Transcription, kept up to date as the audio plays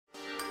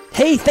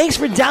Hey, thanks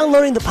for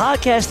downloading the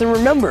podcast, and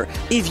remember,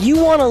 if you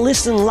want to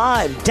listen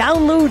live,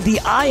 download the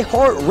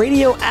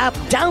iHeartRadio app,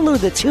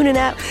 download the TuneIn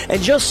app,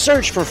 and just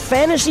search for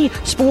Fantasy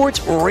Sports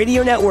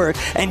Radio Network,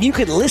 and you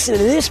can listen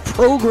to this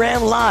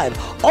program live.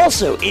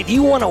 Also, if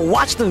you want to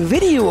watch the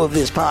video of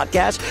this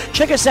podcast,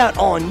 check us out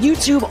on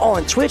YouTube,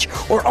 on Twitch,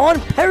 or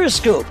on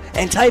Periscope,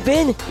 and type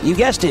in, you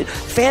guessed it,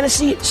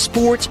 Fantasy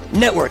Sports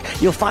Network.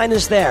 You'll find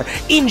us there.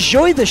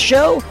 Enjoy the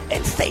show,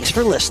 and thanks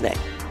for listening.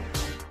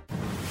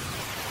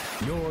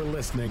 You're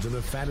listening to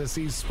the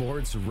Fantasy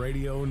Sports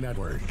Radio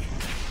Network.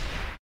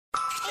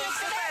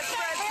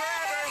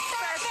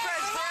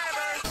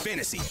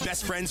 Fantasy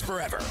Best Friends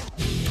Forever.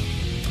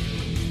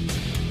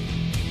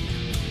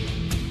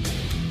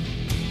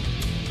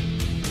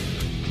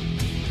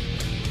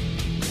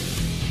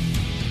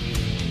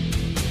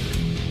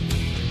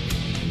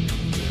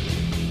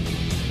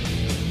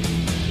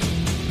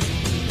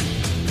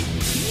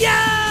 Yo!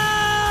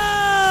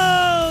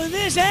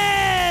 This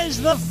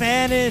is the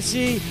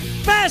Fantasy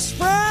Best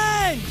Friends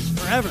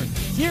Forever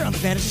here on the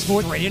Fantasy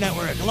Sports Radio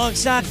Network.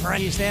 Alongside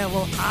Frankie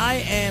Stanwell,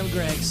 I am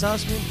Greg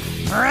Sussman.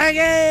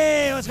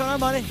 Frankie, what's going on,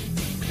 buddy?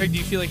 Greg, do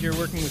you feel like you're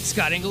working with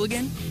Scott Engel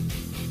again?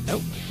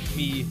 Nope.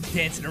 Me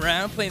dancing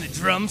around, playing the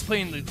drums,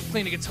 playing the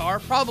guitar?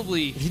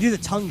 Probably If you do the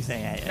tongue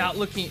thing, not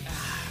looking.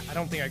 I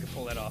don't think I could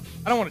pull that off.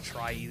 I don't want to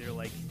try either.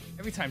 Like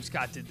every time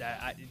Scott did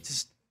that,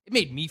 it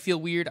made me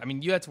feel weird. I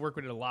mean, you had to work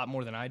with it a lot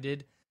more than I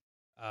did.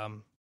 But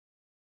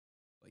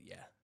yeah.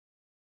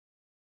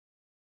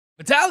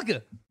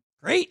 Metallica.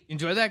 Great.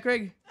 Enjoy that,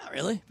 Greg? Not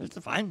really, but it's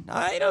fine.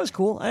 It was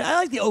cool. I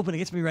like the opening.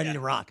 It gets me ready to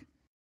rock.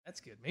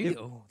 That's good. Maybe.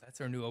 Oh, that's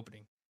our new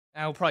opening.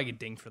 I'll probably get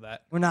dinged for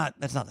that.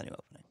 That's not the new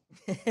opening.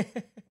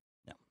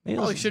 No. Maybe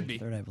Probably should be.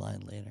 Third Eye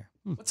Blind later.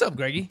 What's up,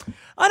 Greggy?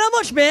 Not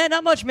much,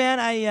 man.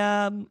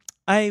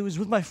 I was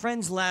with my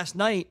friends last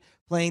night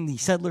playing the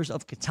Settlers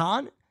of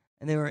Catan,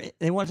 and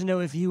they wanted to know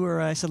if you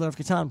were a Settler of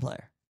Catan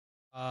player.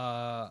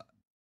 I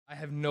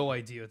have no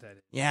idea what that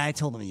is. Yeah, I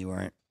told them you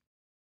weren't.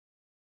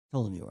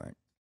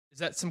 Is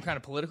that some kind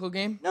of political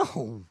game?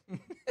 No.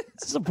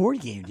 This is a board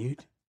game, dude.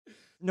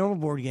 Normal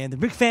board game. They're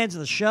big fans of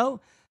the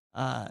show.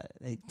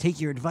 They take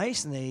your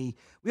advice, and I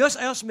also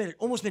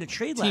almost made a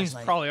trade last Teams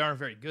night. probably aren't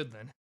very good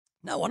then.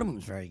 No, one of them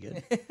was very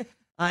good.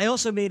 I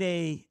also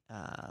made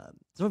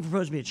someone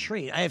proposed me a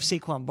trade. I have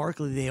Saquon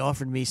Barkley. They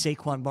offered me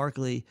Saquon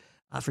Barkley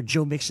for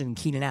Joe Mixon and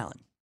Keenan Allen.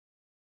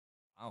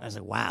 Wow. I was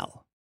like,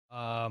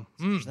 wow.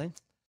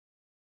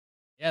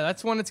 Yeah,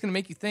 that's one that's going to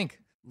make you think.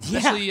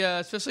 Especially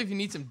if you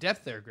need some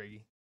depth there,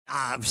 Greggy.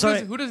 I'm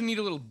sorry. Who doesn't need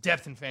a little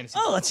depth in fantasy?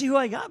 Oh, let's see who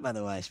I got, by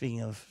the way.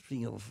 Speaking of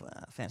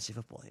fantasy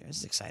football here. This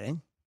is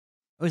exciting.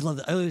 I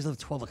always love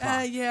 12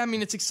 o'clock. Yeah, I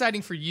mean, it's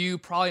exciting for you.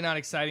 Probably not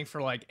exciting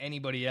for, like,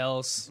 anybody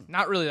else.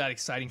 Not really that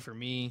exciting for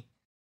me.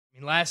 I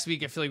mean, last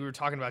week, I feel like we were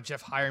talking about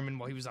Jeff Hireman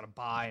while he was on a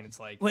bye, and it's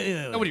like, Wait.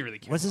 nobody really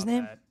cares. What's his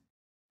name? That.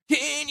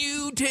 Can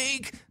you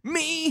take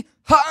me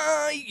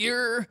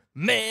higher,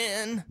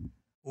 man?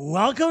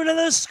 Welcome to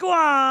the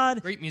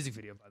squad, Great music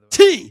video, by the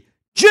way.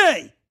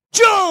 T.J.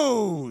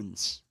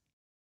 Jones.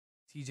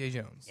 T.J.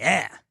 Jones.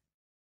 Yeah.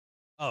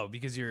 Oh,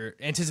 because you're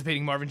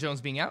anticipating Marvin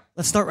Jones being out?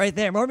 Let's start right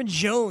there. Marvin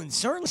Jones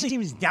certainly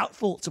seems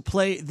doubtful to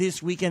play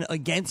this weekend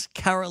against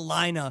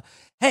Carolina.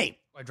 Hey.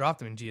 I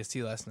dropped him in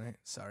GST last night.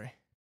 Sorry.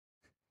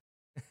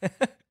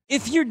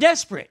 If you're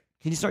desperate,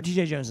 can you start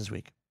T.J. Jones this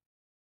week?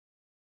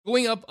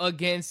 Going up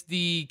against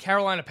the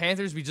Carolina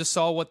Panthers, we just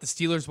saw what the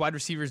Steelers wide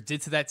receivers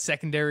did to that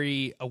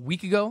secondary a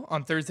week ago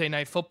on Thursday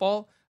Night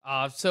Football.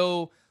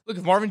 So, look,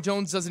 if Marvin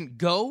Jones doesn't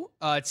go,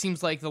 it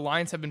seems like the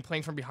Lions have been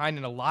playing from behind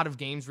in a lot of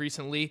games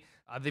recently.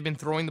 They've been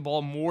throwing the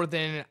ball more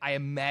than I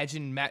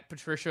imagine Matt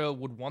Patricia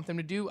would want them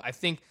to do. I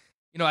think,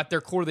 at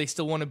their core, they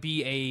still want to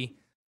be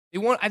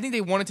I think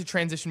they wanted to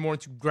transition more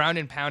into ground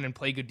and pound and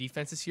play good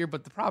defense this year,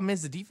 but the problem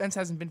is the defense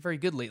hasn't been very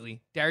good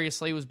lately. Darius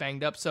Slay was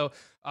banged up, so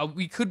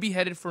we could be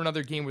headed for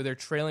another game where they're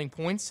trailing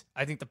points.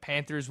 I think the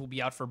Panthers will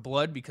be out for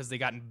blood because they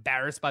got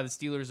embarrassed by the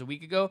Steelers a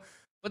week ago,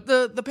 but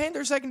the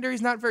Panthers secondary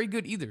is not very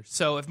good either.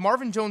 So if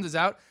Marvin Jones is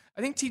out,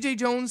 I think TJ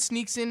Jones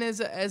sneaks in as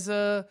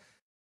a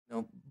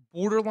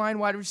borderline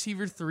wide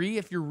receiver 3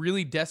 if you're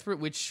really desperate,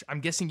 which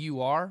I'm guessing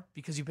you are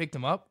because you picked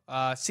him up.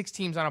 6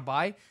 teams on a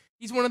bye.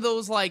 He's one of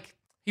those, like,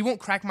 he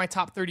won't crack my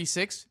top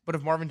 36, but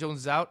if Marvin Jones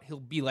is out, he'll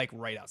be, like,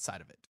 right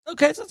outside of it.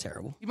 Okay, it's not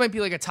terrible. He might be,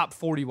 like, a top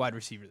 40 wide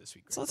receiver this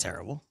week. It's not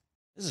terrible.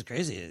 This is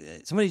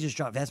crazy. Somebody just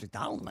dropped Vance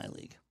McDonald in my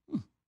league.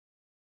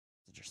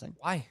 Interesting.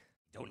 Why?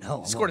 Don't know.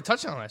 He scored a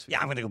touchdown last week.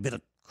 Yeah, I'm going to go bid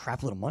a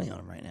crap load of money on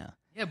him right now.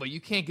 Yeah, but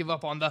you can't give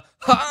up on the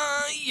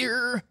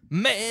higher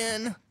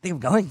man. I think I'm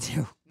going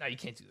to. No, you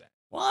can't do that.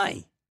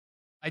 Why?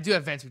 I do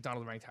have Vance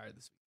McDonald ranked higher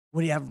this week.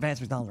 What do you have Vance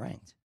McDonald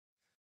ranked?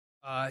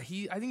 I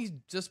think he's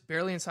just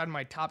barely inside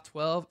my top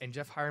 12, and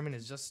Jeff Hireman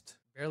is just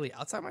barely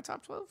outside my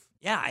top 12.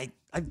 Yeah, I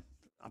feel like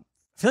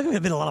I'm going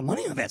to bid a lot of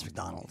money on Vance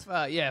McDonald.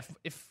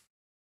 If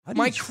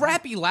my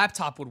crappy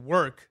laptop would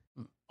work,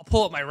 I'll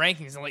pull up my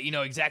rankings and let you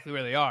know exactly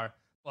where they are.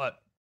 But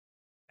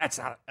that's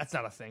not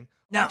a thing.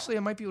 No. Actually, I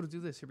might be able to do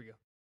this. Here we go.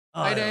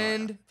 Tight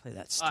end. Play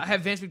that. I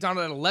have Vance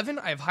McDonald at 11.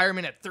 I have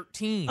Hireman at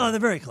 13. Oh,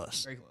 they're very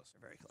close. Very close.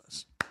 Very close.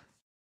 close.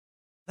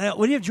 Now,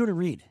 what do you have Jordan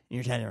Reed in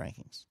your tight end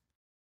rankings?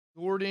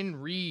 Jordan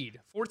Reed,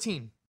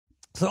 14.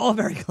 So all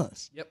very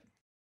close. Yep.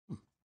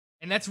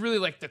 And that's really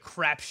like the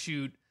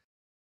crapshoot.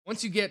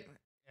 Once you get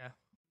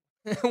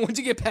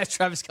past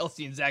Travis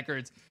Kelce and Zach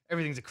Ertz,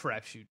 everything's a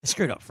crapshoot. I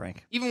screwed up,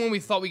 Frank. Even when we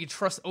thought we could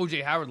trust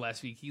O.J. Howard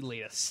last week, he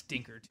laid a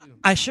stinker too.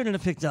 I shouldn't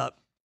have picked up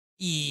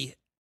ESB.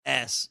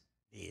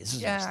 This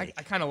is a I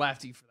mistake. kind of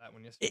laughed at you for that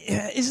one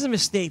yesterday. This is a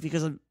mistake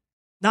because I'm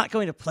not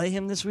going to play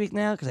him this week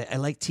now because I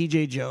like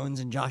T.J. Jones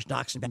and Josh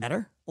Doxson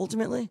better,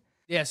 ultimately.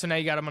 Yeah, so now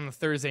you got him on a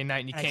Thursday night,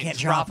 and you can't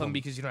drop him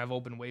because you don't have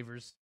open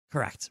waivers.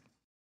 Correct.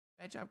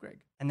 Bad job, Greg.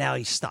 And now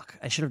he's stuck.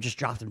 I should have just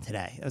dropped him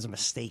today. That was a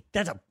mistake.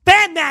 That's a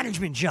bad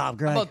management job,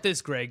 Greg. How about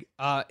this, Greg?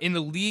 In the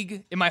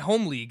league, in my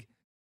home league,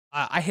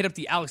 I hit up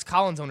the Alex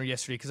Collins owner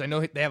yesterday because I know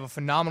they have a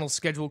phenomenal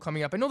schedule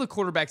coming up. I know the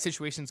quarterback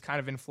situation is kind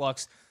of in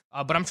flux,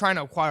 but I'm trying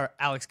to acquire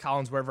Alex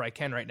Collins wherever I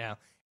can right now.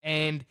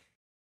 And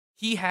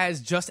he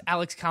has just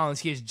Alex Collins.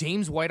 He has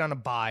James White on a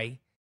bye.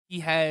 He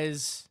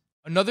has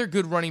another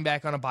good running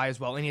back on a bye as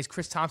well, and he has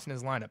Chris Thompson in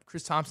his lineup.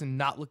 Chris Thompson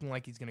not looking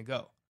like he's going to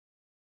go.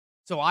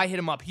 So I hit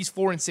him up. He's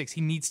 4-6.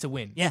 He needs to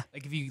win. Yeah.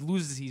 Like if he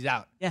loses, he's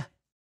out. Yeah.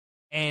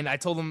 And I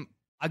told him,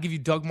 I'll give you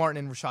Doug Martin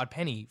and Rashad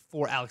Penny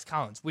for Alex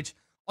Collins, which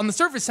on the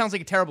surface sounds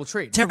like a terrible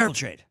trade. Terrible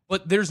trade.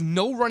 But there's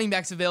no running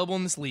backs available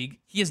in this league.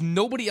 He has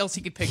nobody else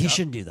he could pick up. He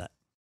shouldn't do that.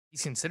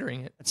 He's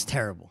considering it. That's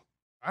terrible.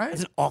 All right.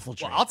 That's an awful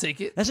trade. Well, I'll take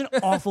it. That's an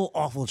awful,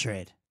 awful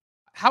trade.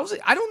 How's it?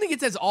 I don't think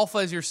it's as awful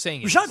as you're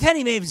saying it. Rashad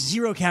Penny may have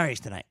 0 carries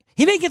tonight.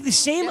 He may get the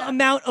same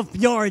amount of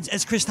yards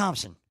as Chris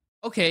Thompson.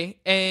 Okay,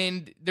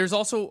 and there's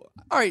also,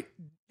 all right,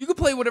 you can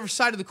play whatever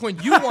side of the coin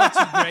you want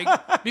to,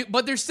 Greg,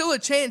 but there's still a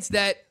chance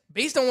that,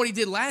 based on what he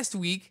did last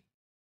week,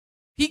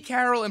 Pete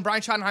Carroll and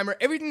Brian Schottenheimer,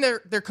 everything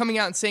they're coming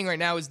out and saying right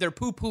now is they're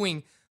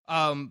poo-pooing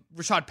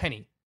Rashad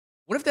Penny.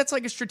 What if that's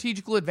like a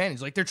strategical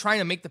advantage? Like they're trying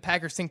to make the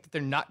Packers think that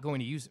they're not going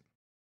to use him.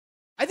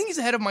 I think he's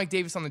ahead of Mike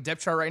Davis on the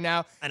depth chart right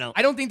now. I know.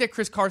 I don't think that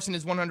Chris Carson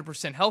is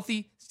 100%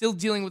 healthy, still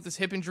dealing with this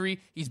hip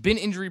injury. He's been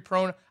injury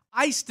prone.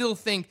 I still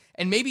think,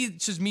 and maybe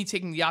it's just me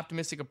taking the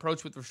optimistic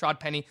approach with Rashad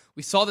Penny.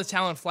 We saw the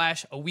talent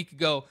flash a week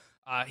ago.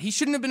 He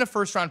shouldn't have been a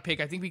first-round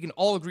pick. I think we can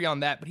all agree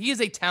on that. But he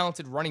is a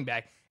talented running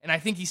back, and I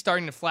think he's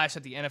starting to flash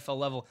at the NFL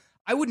level.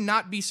 I would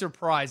not be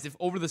surprised if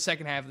over the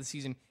second half of the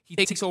season, he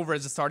takes over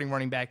as a starting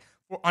running back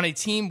on a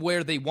team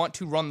where they want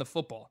to run the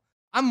football.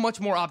 I'm much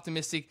more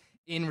optimistic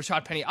in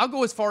Rashad Penny. I'll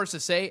go as far as to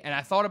say, and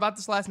I thought about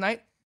this last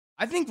night,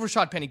 I think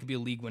Rashad Penny could be a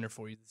league winner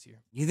for you this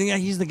year. You think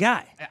that he's the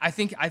guy? I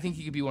think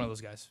he could be one of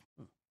those guys.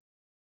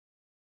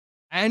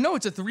 I know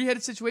it's a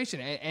three-headed situation,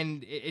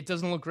 and it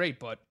doesn't look great,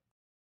 but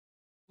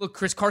look,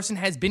 Chris Carson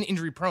has been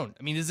injury-prone.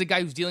 I mean, this is a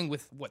guy who's dealing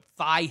with,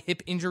 thigh,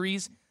 hip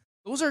injuries.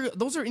 Those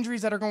are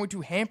injuries that are going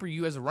to hamper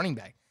you as a running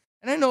back.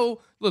 And I know,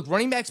 look,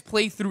 running backs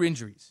play through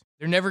injuries.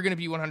 They're never going to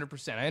be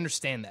 100%. I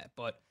understand that,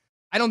 but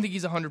I don't think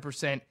he's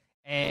 100%.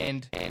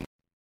 And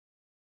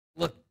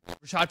look,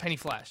 Rashad Penny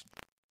flashed.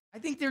 I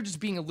think they're just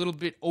being a little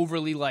bit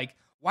overly like,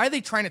 why are they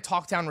trying to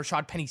talk down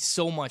Rashad Penny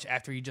so much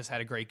after he just had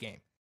a great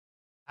game?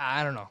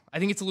 I don't know. I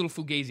think it's a little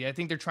fugazi. I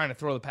think they're trying to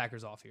throw the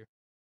Packers off here.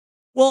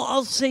 Well,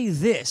 I'll say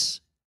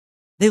this.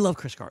 They love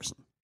Chris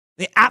Carson.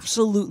 They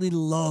absolutely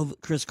love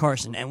Chris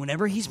Carson. And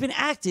whenever he's been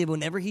active,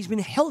 whenever he's been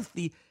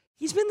healthy,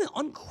 he's been the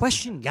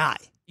unquestioned guy.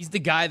 He's the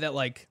guy that,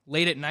 like,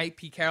 late at night,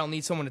 Pete Carroll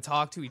needs someone to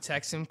talk to. He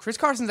texts him. Chris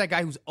Carson's that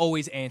guy who's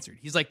always answered.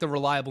 He's like the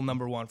reliable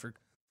number one for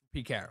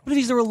Pete Carroll. But if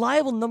he's the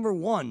reliable number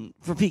one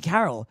for Pete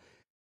Carroll,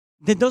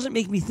 that doesn't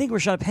make me think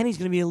Rashad Penny's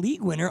going to be a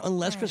league winner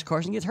unless Chris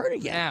Carson gets hurt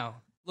again.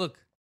 Now, look,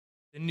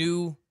 the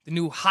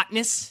new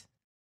hotness,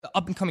 the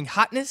up-and-coming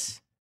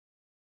hotness,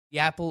 the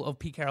apple of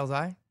Pete Carroll's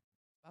eye,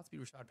 about to be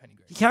Rashad Penny.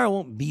 Great. Pete Carroll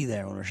won't be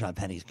there when Rashad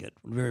Penny's good,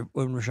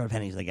 when Rashad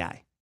Penny's the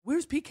guy.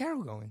 Where's Pete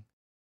Carroll going?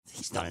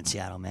 He's done in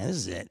Seattle, man. This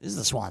is it. This is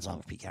the swan song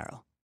of Pete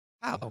Carroll.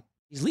 How?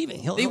 He's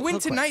leaving. They win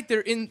tonight.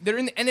 They're in the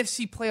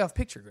NFC playoff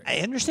picture. Greg. I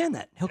understand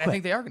that. He'll quit. I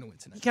think they are going to win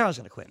tonight. Pete Carroll's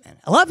going to quit, man.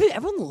 A lot of people,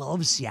 everyone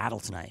loves Seattle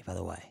tonight, by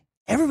the way.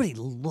 Everybody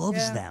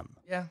loves them.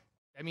 Yeah.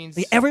 I mean,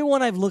 like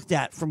everyone I've looked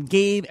at, from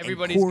Gabe and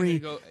Corey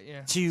gonna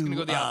to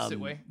go the opposite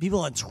way. People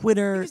on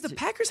Twitter. Because the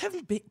Packers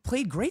haven't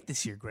played great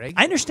this year, Greg.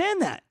 I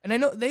understand that. And I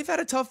know they've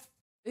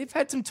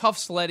had some tough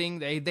sledding.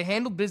 They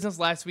handled business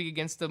last week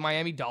against the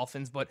Miami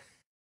Dolphins, but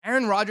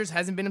Aaron Rodgers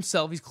hasn't been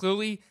himself. He's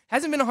clearly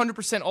hasn't been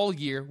 100% all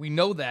year. We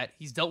know that.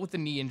 He's dealt with the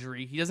knee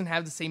injury. He doesn't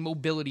have the same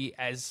mobility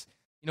as,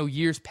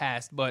 years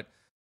past, but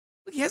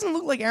look, he hasn't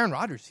looked like Aaron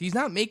Rodgers. He's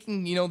not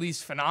making,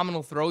 these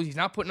phenomenal throws. He's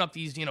not putting up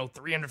these,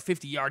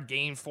 350-yard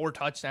games, 4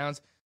 touchdowns.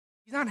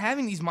 He's not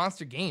having these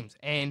monster games.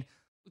 And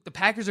look, the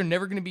Packers are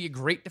never going to be a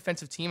great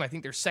defensive team. I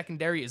think their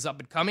secondary is up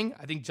and coming.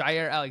 I think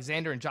Jair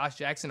Alexander and Josh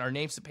Jackson are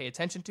names to pay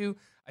attention to.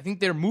 I think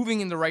they're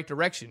moving in the right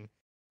direction.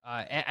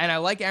 And I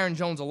like Aaron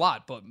Jones a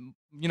lot, but,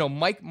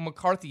 Mike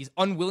McCarthy's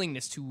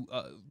unwillingness to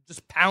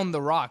just pound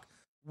the rock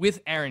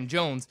with Aaron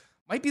Jones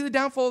might be the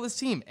downfall of this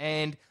team.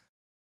 And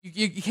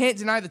you can't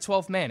deny the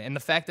 12th man. And the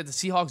fact that the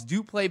Seahawks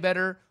do play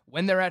better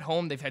when they're at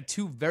home. They've had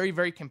 2 very,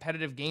 very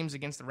competitive games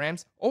against the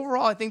Rams.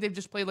 Overall, I think they've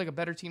just played like a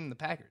better team than the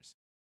Packers.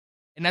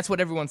 And that's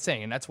what everyone's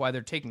saying, and that's why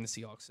they're taking the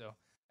Seahawks. So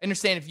I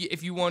understand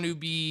if you want to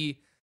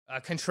be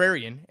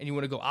contrarian and you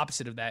want to go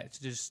opposite of that, it's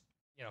just,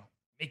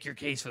 make your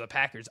case for the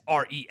Packers.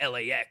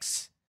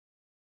 RELAX.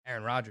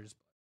 Aaron Rodgers.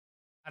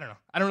 I don't know.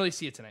 I don't really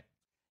see it tonight.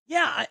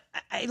 Yeah,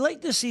 I like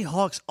the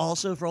Seahawks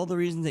also for all the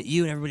reasons that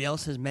you and everybody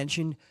else has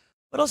mentioned.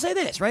 But I'll say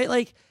this, right?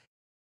 Like,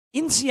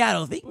 in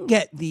Seattle, if they can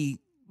get the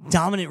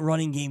dominant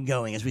running game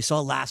going, as we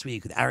saw last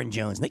week with Aaron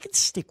Jones, and they can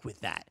stick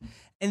with that.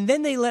 And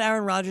then they let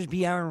Aaron Rodgers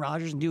be Aaron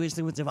Rodgers and do his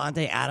thing with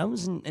Devontae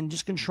Adams and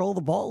just control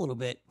the ball a little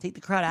bit, take the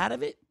crowd out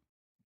of it.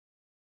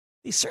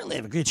 They certainly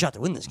have a good shot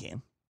to win this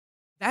game.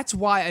 That's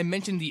why I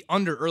mentioned the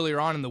under earlier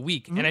on in the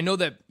week. Mm-hmm. And I know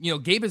that,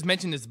 Gabe has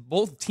mentioned this.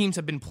 Both teams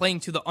have been playing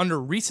to the under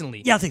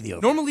recently. Yeah, I'll take the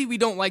over. Normally, we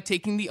don't like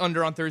taking the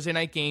under on Thursday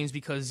night games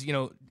because,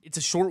 it's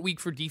a short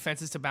week for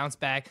defenses to bounce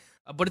back.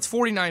 But it's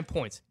 49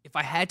 points. If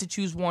I had to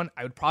choose one,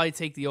 I would probably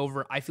take the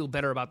over. I feel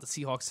better about the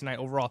Seahawks tonight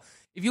overall.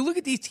 If you look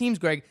at these teams,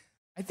 Greg,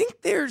 I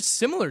think they're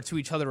similar to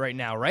each other right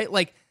now, right?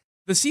 Like,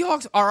 the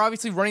Seahawks are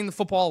obviously running the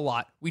football a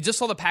lot. We just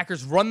saw the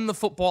Packers run the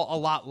football a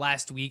lot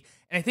last week,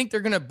 and I think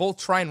they're going to both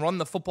try and run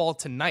the football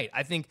tonight.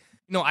 I think,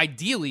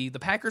 ideally, the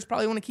Packers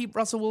probably want to keep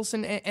Russell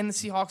Wilson and the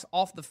Seahawks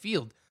off the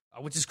field,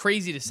 which is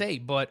crazy to say.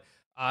 But,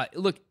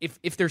 look,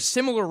 if they're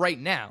similar right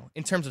now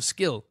in terms of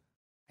skill,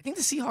 I think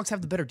the Seahawks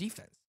have the better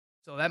defense.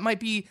 So that might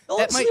be...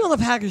 Don't see on the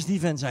Packers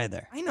defense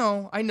either. I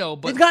know,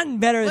 but... They've gotten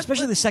better,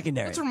 especially the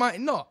secondary.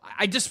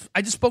 I just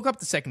spoke up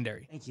the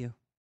secondary. Thank you.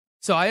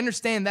 So I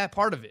understand that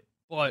part of it,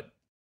 but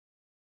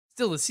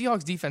still, the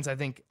Seahawks defense, I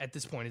think, at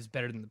this point is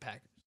better than the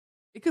Packers.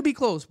 It could be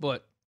close,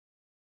 but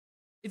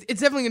it's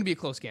definitely going to be a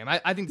close game.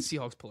 I think the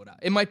Seahawks pull it out.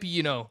 It might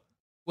be,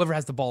 whoever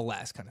has the ball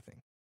last kind of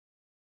thing,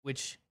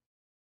 which,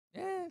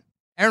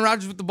 Aaron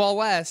Rodgers with the ball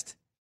last.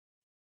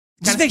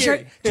 Just make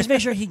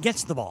sure he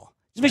gets the ball.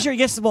 Just make sure he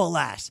gets the ball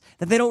last.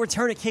 That they don't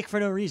return a kick for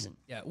no reason.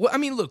 Yeah. Well, I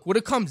mean, look, what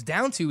it comes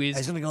down to is...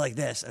 He's going to go like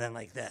this and then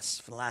like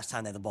this for the last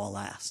time they had the ball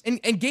last.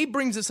 And Gabe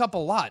brings this up a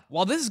lot.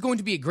 While this is going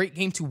to be a great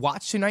game to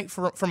watch tonight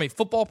from a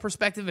football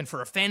perspective and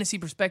for a fantasy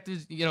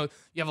perspective, you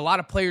have a lot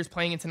of players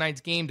playing in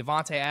tonight's game.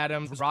 Devontae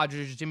Adams,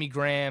 Rodgers, Jimmy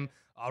Graham,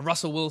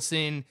 Russell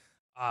Wilson,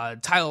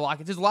 Tyler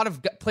Lockett. There's a lot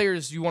of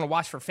players you want to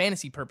watch for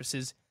fantasy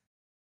purposes.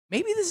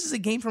 Maybe this is a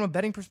game from a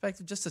betting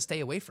perspective just to stay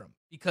away from,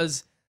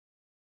 because...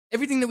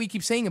 everything that we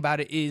keep saying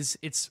about it is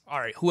it's, all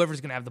right, whoever's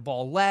going to have the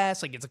ball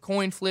last. Like, it's a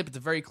coin flip. It's a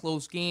very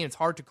close game. It's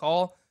hard to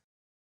call.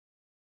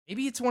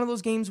 Maybe it's one of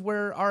those games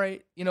where, all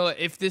right,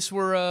 if this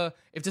were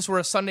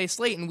a Sunday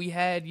slate and we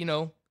had,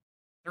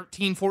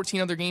 13, 14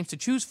 other games to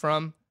choose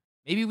from,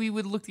 maybe we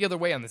would look the other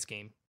way on this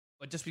game.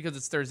 But just because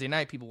it's Thursday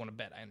night, people want to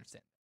bet. I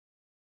understand.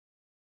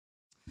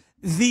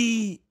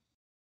 The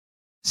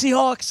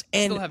Seahawks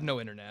and... I still have no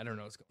internet. I don't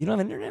know what's going on. You don't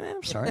have internet, man?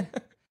 I'm sorry.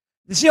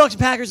 The Seahawks and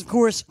Packers, of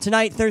course,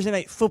 tonight, Thursday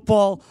Night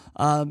Football.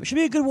 Should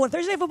be a good one.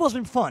 Thursday Night Football's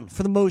been fun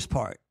for the most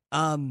part.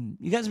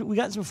 We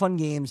got some fun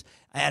games,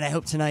 and I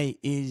hope tonight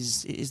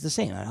is the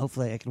same.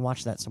 Hopefully I can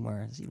watch that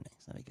somewhere this evening.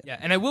 So that'd be good. Yeah,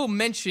 and I will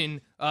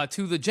mention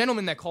to the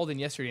gentleman that called in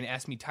yesterday and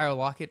asked me Tyler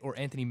Lockett or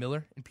Anthony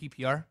Miller in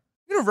PPR, I'm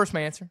going to reverse my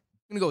answer.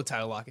 I'm going to go with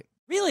Tyler Lockett.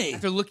 Really?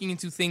 After looking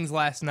into things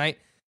last night,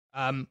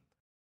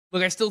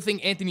 look, I still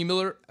think Anthony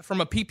Miller, from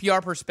a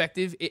PPR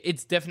perspective,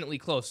 it's definitely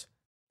close.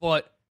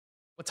 But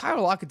what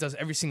Tyler Lockett does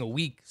every single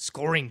week,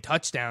 scoring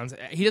touchdowns,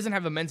 he doesn't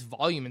have immense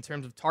volume in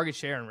terms of target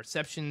share and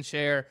reception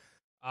share,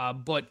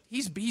 but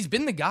he's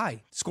been the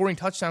guy scoring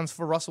touchdowns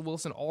for Russell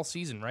Wilson all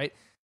season, right?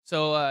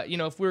 So,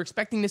 if we're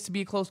expecting this to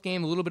be a close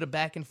game, a little bit of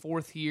back and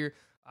forth here,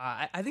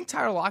 I think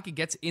Tyler Lockett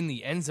gets in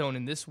the end zone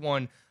in this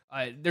one.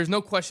 There's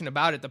no question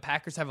about it. The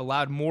Packers have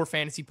allowed more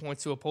fantasy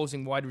points to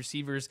opposing wide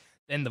receivers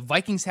than the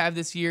Vikings have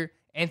this year.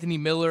 Anthony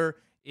Miller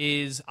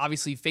is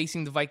obviously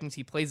facing the Vikings.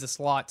 He plays the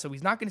slot, so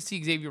he's not going to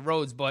see Xavier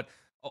Rhodes, but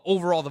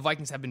overall, the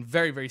Vikings have been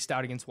very, very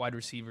stout against wide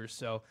receivers.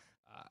 So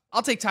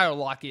I'll take Tyler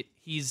Lockett.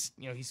 He's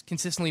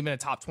consistently been a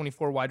top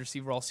 24 wide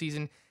receiver all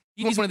season.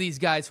 He's one of these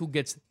guys who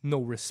gets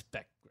no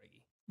respect,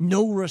 Greggy.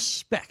 No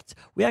respect.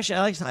 I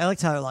like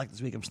Tyler Lockett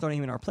this week. I'm starting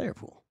him in our player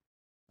pool.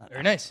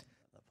 Very nice.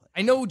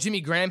 I know Jimmy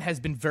Graham has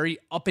been very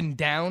up and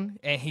down,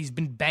 and he's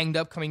been banged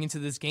up coming into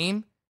this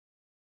game.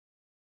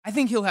 I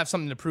think he'll have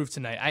something to prove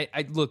tonight.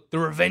 I look, the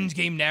revenge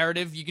game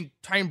narrative, you can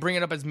try and bring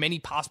it up as many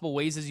possible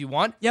ways as you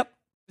want. Yep.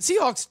 The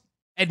Seahawks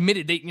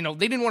admitted they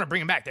didn't want to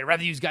bring him back. They'd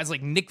rather use guys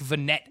like Nick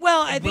Vannett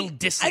and Will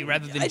Dissly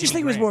rather than Jimmy Graham. I just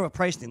think it was more of a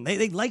price thing.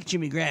 They liked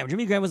Jimmy Graham.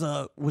 Jimmy Graham was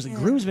a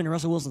groomsman at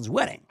Russell Wilson's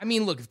wedding. I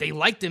mean, look, if they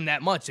liked him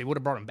that much, they would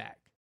have brought him back.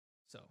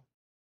 So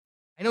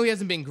I know he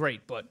hasn't been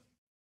great, but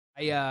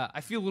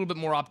I feel a little bit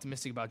more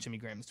optimistic about Jimmy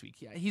Graham this week.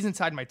 Yeah, he's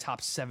inside my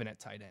top 7 at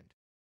tight end.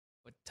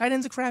 But tight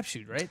end's a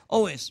crapshoot, right?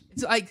 Always.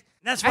 It's like,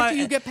 that's after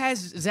you get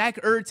past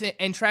Zach Ertz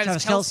and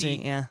Travis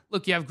Kelce, yeah.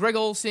 Look, you have Greg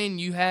Olsen,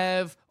 you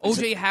have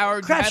O.J.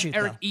 Howard, you have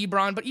Eric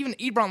Ebron, but even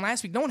Ebron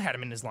last week, no one had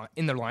him in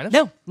their lineup.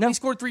 No. He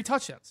scored 3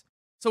 touchdowns.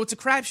 So it's a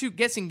crapshoot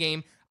guessing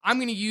game. I'm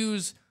going to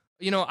use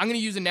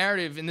a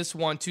narrative in this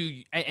one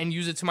and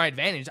use it to my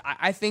advantage.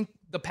 I think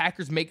the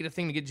Packers make it a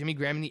thing to get Jimmy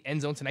Graham in the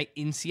end zone tonight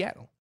in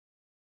Seattle.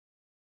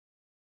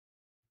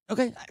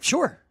 Okay,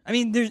 sure. I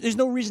mean, there's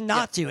no reason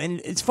not to.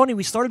 And it's funny,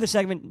 we started the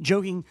segment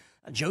joking,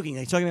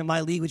 like talking about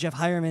my league with Jeff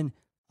Hireman.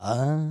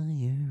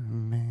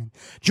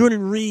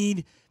 Jordan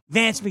Reed,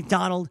 Vance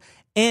McDonald.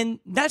 And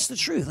that's the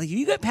truth. Like, if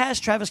you get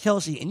past Travis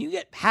Kelce and you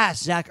get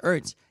past Zach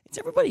Ertz, it's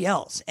everybody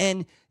else.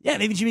 And, yeah,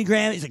 maybe Jimmy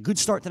Graham is a good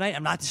start tonight.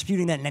 I'm not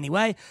disputing that in any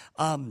way.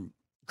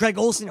 Greg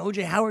Olsen,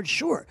 O.J. Howard,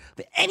 sure.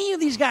 But any of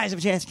these guys have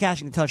a chance of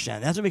catching a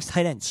touchdown. That's what makes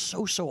tight end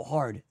so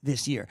hard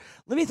this year.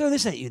 Let me throw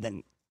this at you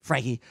then,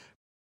 Frankie.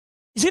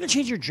 Is it going to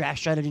change your draft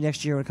strategy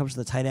next year when it comes to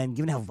the tight end,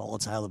 given how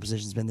volatile the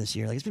position's been this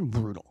year? Like, it's been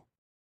brutal.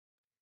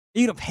 Are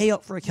you going to pay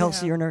up for a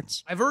Kelce or an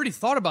Ertz? I've already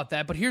thought about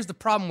that, but here's the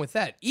problem with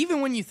that. Even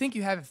when you think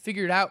you have it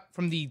figured out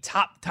from the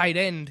top tight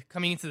end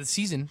coming into the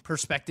season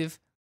perspective,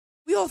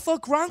 we all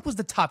thought Gronk was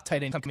the top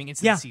tight end coming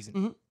into the season.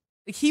 Mm-hmm.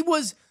 Like, he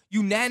was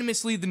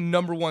unanimously the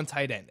number one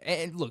tight end.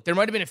 And look, there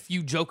might have been a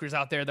few jokers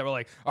out there that were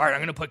like, all right, I'm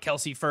going to put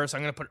Kelce first.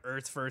 I'm going to put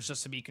Ertz first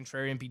just to be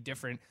contrarian, be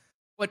different.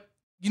 But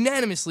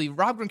unanimously,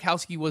 Rob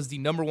Gronkowski was the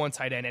number one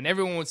tight end. And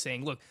everyone was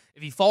saying, look,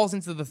 if he falls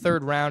into the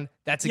third round,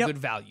 that's a good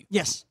value.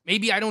 Yes.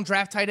 Maybe I don't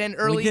draft tight end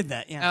early. We did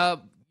that, yeah.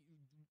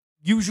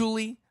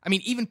 Usually, I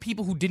mean, even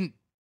people who didn't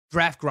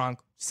draft Gronk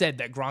said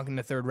that Gronk in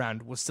the third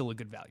round was still a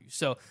good value.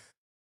 So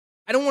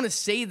I don't want to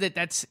say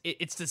that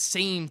it's the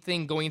same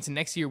thing going into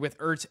next year with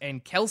Ertz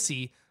and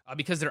Kelce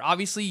because they're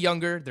obviously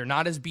younger. They're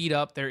not as beat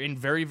up. They're in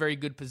very, very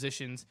good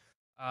positions.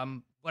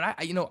 But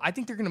I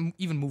think they're going to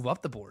even move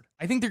up the board.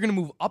 I think they're going to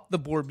move up the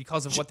board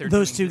because of what they're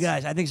doing. Those two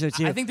guys, I think so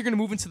too. I think they're going to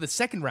move into the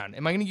second round.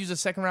 Am I going to use a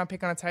second round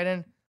pick on a tight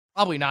end?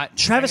 Probably not.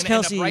 Travis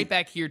Kelce Kelce right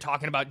back here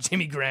talking about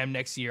Jimmy Graham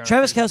next year.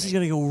 Travis Kelce's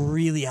going to go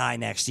really high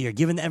next year,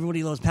 given that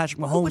everybody loves Patrick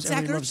Mahomes. But Zach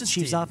Everybody loves Ertz the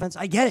Chiefs' did. offense.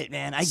 I get it,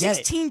 man. I get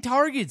 16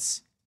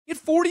 targets. He had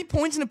 40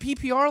 points in a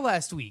PPR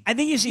last week. I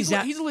think you see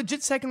he's a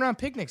legit second round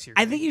pick next year.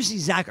 I think you see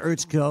Zach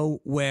Ertz go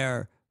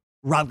where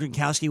Rob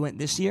Gronkowski went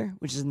this year,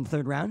 which is in the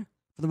third round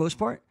for the most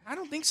part. I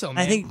don't think so,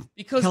 man. I think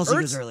because Kelce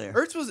goes earlier.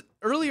 Ertz was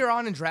earlier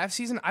on in draft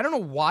season. I don't know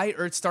why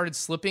Ertz started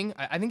slipping.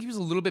 I think he was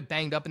a little bit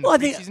banged up in the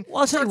preseason.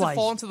 I'll tell you why. To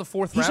fall into the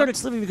fourth round. He started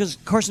slipping because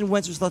Carson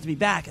Wentz was thought to be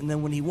back, and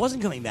then when he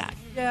wasn't coming back.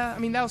 Yeah, I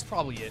mean, that was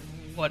probably it.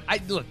 But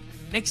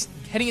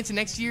heading into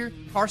next year,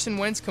 Carson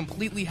Wentz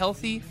completely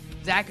healthy.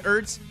 Zach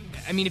Ertz,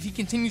 I mean, if he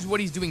continues what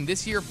he's doing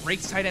this year,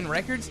 breaks tight end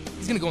records,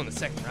 he's going to go in the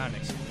second round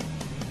next year.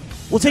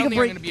 We'll take a break.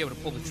 I'm going to be able to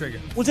pull the trigger.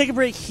 We'll take a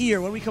break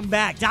here. When we come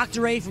back,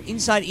 Dr. A from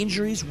Inside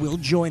Injuries will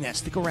join us.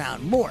 Stick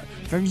around. More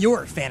from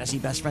your fantasy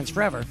best friends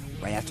forever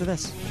right after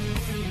this.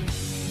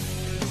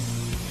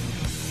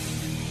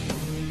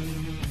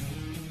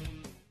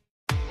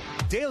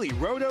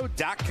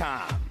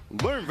 DailyRoto.com.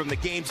 Learn from the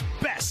game's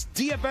best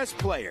DFS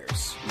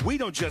players. We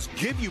don't just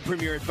give you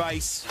premier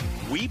advice,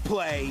 we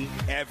play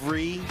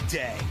every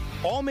day.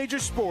 All major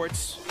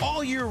sports,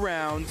 all year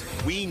round,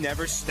 we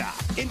never stop.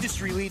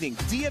 Industry-leading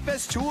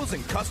DFS tools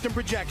and custom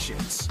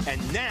projections.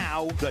 And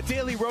now, the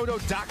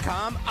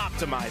DailyRoto.com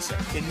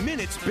Optimizer. In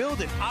minutes,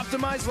 build and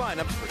optimize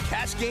lineups for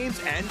cash games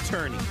and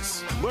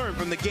tourneys. Learn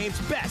from the game's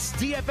best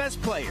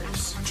DFS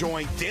players.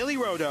 Join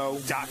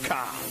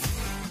DailyRoto.com.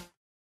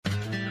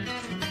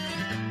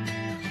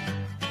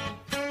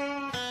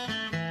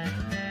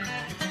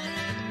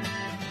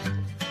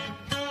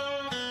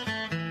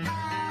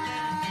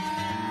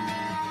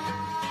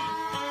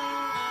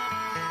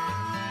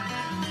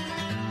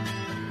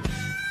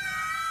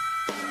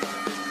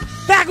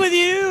 Back with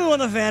you on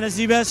the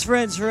Fantasy Best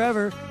Friends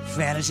Forever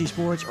Fantasy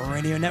Sports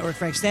Radio Network.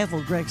 Frank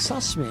Stanfield, Greg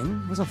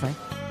Sussman. What's up, Frank?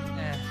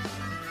 I'm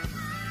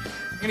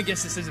going to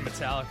guess this isn't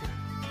Metallica.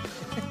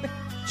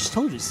 Just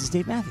told you, this is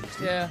Dave Matthews.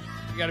 Dude. Yeah,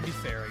 you got to be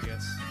fair, I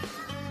guess.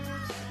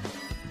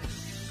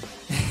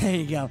 There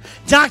you go.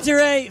 Dr.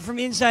 A from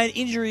Inside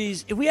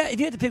Injuries. If you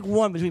had to pick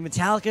one between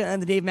Metallica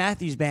and the Dave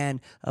Matthews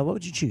Band, what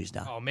would you choose,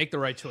 Doc? Oh, make the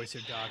right choice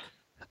here, Doc.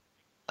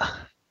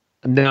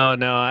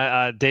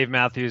 No. Dave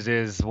Matthews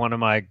is one of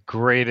my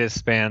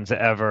greatest bands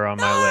ever on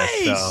my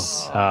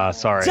list. So,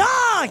 sorry.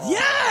 Doc,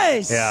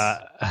 yes!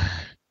 Yeah.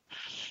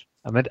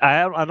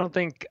 I don't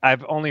think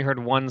I've only heard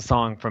one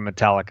song from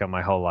Metallica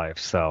my whole life.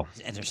 So,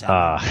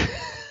 all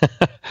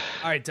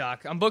right,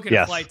 Doc. I'm booking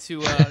a flight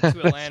to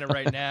Atlanta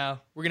right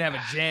now. We're gonna have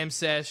a jam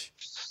sesh.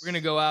 We're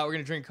gonna go out. We're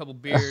gonna drink a couple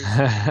beers.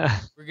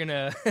 We're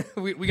gonna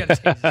we gotta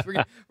change this.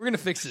 We're gonna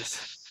fix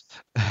this.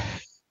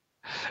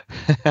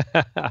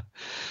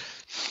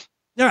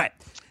 All right.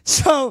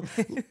 So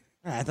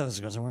I thought this was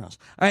going somewhere else.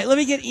 All right, let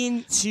me get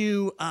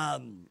into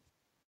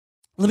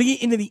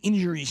the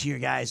injuries here,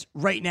 guys,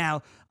 right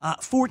now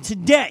for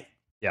today.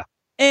 Yeah.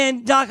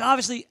 And Doc,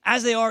 obviously,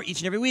 as they are each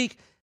and every week,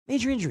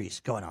 major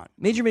injuries going on.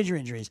 Major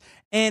injuries.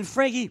 And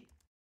Frankie,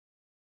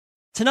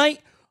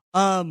 tonight,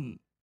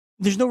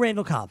 there's no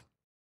Randall Cobb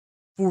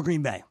for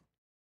Green Bay.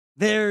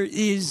 There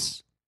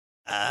is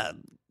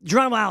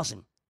Geronimo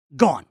Allison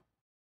gone.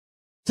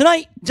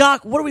 Tonight,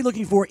 Doc, what are we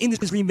looking for in this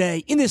Green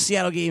Bay, in this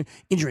Seattle game,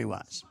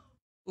 injury-wise?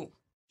 Oh,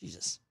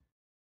 Jesus.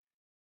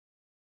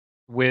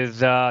 with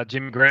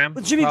Jimmy Graham,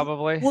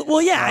 probably.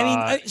 Well, yeah.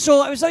 I mean,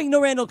 so I was saying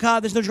no Randall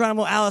Cobb. There's no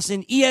Geronimo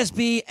Allison.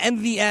 ESB,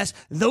 MVS.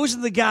 Those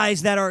are the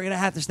guys that are going to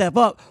have to step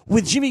up.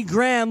 With Jimmy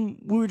Graham,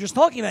 we were just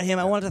talking about him.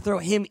 I wanted to throw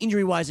him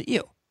injury-wise at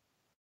you.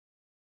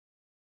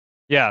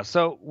 Yeah,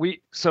 so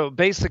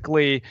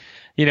basically,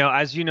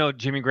 as you know,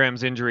 Jimmy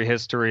Graham's injury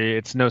history,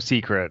 it's no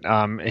secret.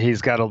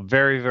 He's got a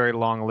very, very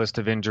long list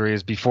of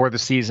injuries. Before the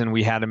season,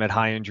 we had him at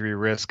high injury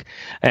risk,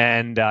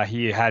 and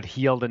he had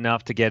healed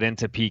enough to get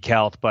into peak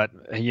health. But,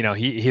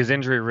 his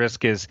injury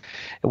risk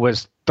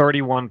was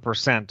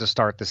 31% to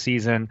start the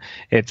season.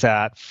 It's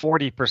at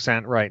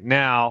 40% right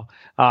now.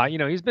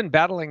 He's been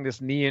battling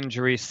this knee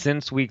injury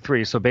since week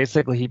 3. So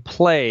basically he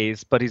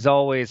plays, but he's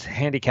always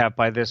handicapped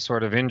by this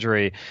sort of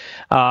injury.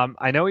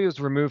 I know he was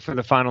removed from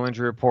the final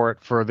injury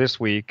report for this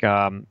week,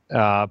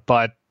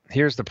 but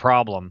here's the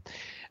problem.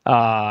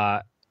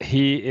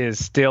 He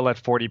is still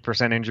at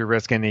 40% injury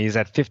risk, and he's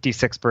at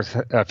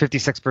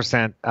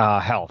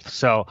 56% health.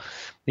 So,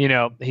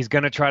 he's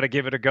going to try to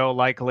give it a go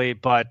likely,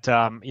 but,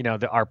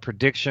 our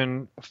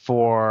prediction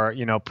for,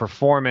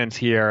 performance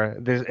here,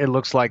 it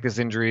looks like this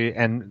injury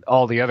and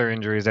all the other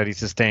injuries that he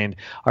sustained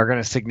are going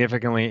to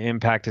significantly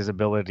impact his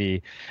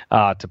ability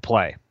to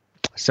play.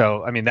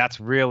 So, that's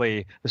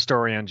really the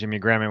story on Jimmy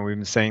Graham, and we've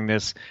been saying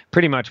this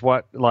pretty much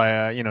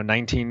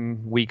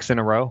 19 weeks in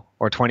a row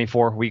or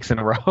 24 weeks in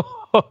a row,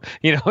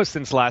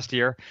 since last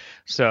year.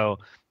 So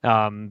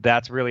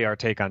that's really our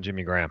take on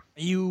Jimmy Graham.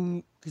 Are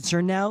you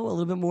concerned now a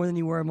little bit more than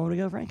you were a moment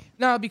ago, Frank?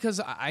 No, because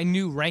I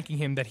knew ranking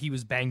him that he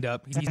was banged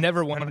up. He's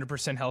never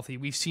 100% healthy.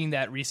 We've seen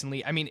that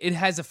recently. It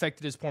has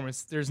affected his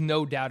performance. There's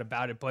no doubt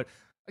about it, but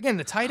again,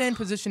 the tight end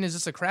position is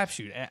just a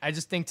crapshoot. I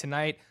just think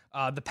tonight,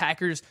 the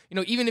Packers,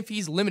 even if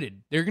he's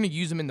limited, they're going to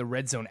use him in the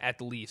red zone at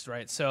the least,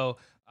 right? So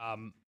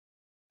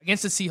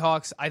against the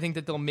Seahawks, I think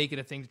that they'll make it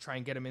a thing to try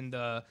and get him in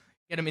the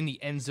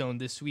end zone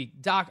this week.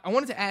 Doc, I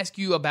wanted to ask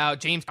you about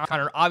James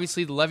Conner.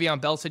 Obviously, the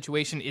Le'Veon Bell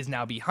situation is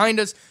now behind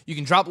us. You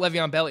can drop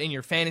Le'Veon Bell in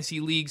your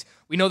fantasy leagues.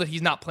 We know that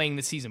he's not playing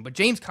this season, but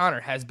James Conner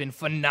has been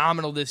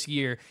phenomenal this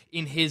year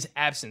in his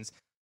absence.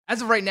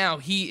 As of right now,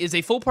 he is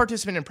a full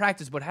participant in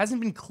practice, but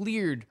hasn't been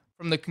cleared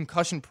from the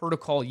concussion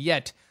protocol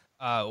yet.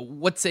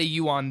 What say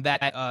you on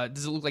that?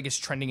 Does it look like it's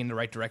trending in the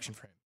right direction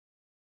for him?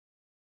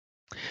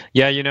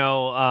 Yeah,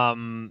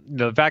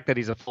 the fact that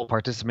he's a full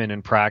participant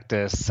in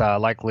practice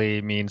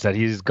likely means that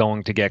he's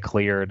going to get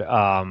cleared.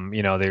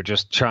 They're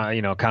just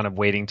trying, kind of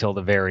waiting till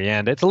the very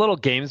end. It's a little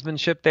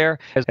gamesmanship there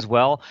as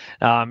well.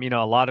 A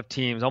lot of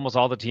teams, almost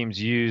all the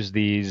teams use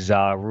these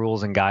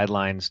rules and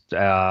guidelines,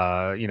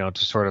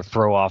 to sort of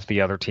throw off the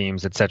other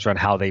teams, et cetera, and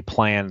how they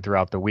plan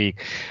throughout the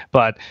week.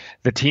 But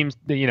the teams,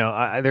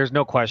 there's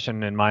no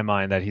question in my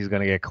mind that he's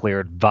going to get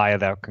cleared via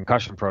that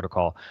concussion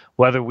protocol.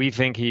 Whether we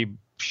think he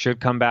should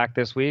come back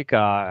this week.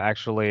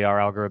 Actually, our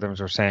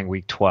algorithms are saying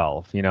week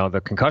 12.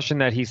 The concussion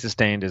that he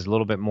sustained is a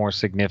little bit more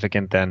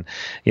significant than,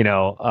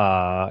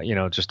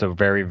 just a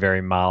very,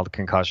 very mild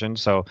concussion.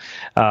 So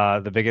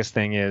the biggest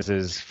thing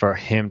is for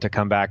him to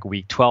come back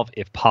week 12,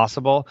 if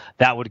possible.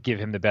 That would give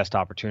him the best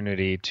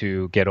opportunity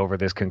to get over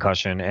this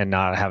concussion and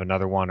not have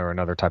another one or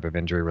another type of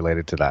injury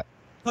related to that.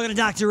 Talking to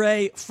Dr.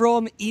 Ray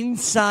from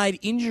Inside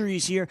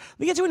Injuries here.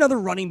 We get to another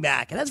running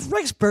back, and that's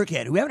Rex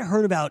Burkhead, who we haven't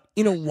heard about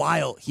in a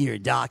while here,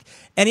 Doc.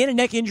 And he had a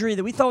neck injury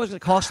that we thought was going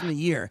to cost him the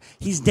year.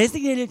 He's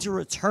designated to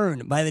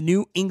return by the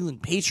New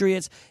England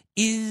Patriots.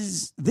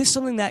 Is this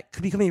something that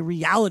could become a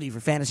reality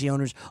for fantasy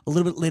owners a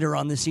little bit later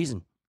on this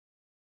season?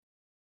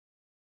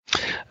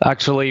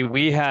 Actually,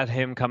 we had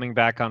him coming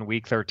back on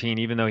week 13,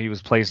 even though he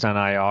was placed on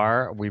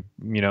IR. We,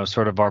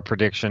 sort of our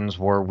predictions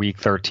were week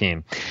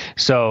 13.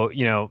 So,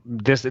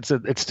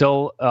 it's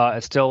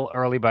still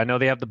early, but I know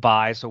they have the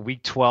bye. So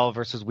week 12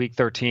 versus week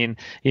 13,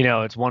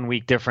 it's 1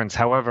 week difference.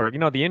 However,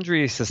 the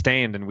injury is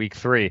sustained in week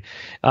 3.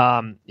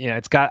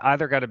 It's got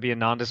to be a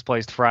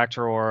non-displaced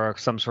fracture or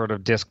some sort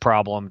of disc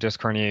problem,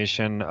 disc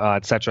herniation,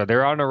 et cetera.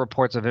 There are no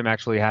reports of him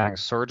actually having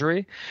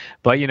surgery,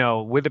 but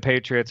with the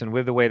Patriots and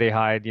with the way they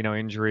hide,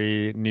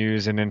 injury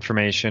news and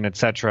information, et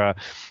cetera,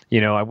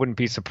 I wouldn't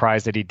be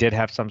surprised that he did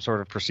have some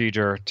sort of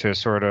procedure to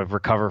sort of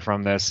recover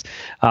from this.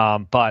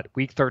 But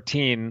week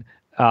 13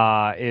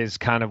 is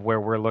kind of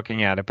where we're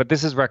looking at it. But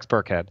this is Rex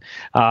Burkhead.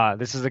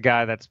 This is a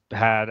guy that's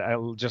had,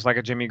 just like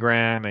a Jimmy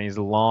Graham, and he's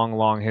a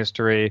long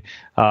history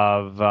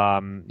of,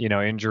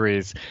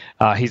 injuries.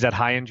 He's at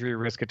high injury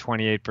risk at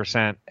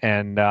 28%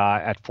 and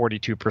at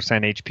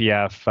 42%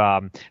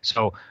 HPF.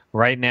 So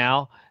right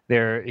now,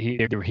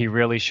 he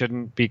really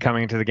shouldn't be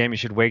coming into the game. He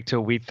should wait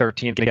till week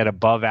 13 to get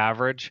above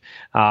average.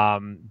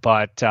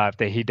 But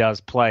if he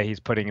does play, he's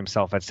putting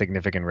himself at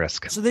significant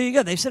risk. So there you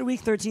go. They've said week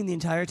 13 the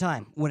entire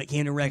time when it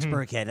came to Rex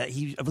Burkhead.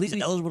 I believe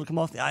he's eligible to come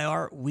off the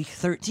IR week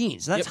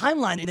 13. So that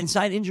timeline that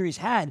Inside Injuries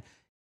had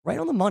right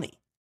on the money.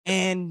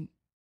 And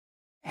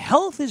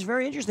health is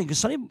very interesting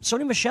because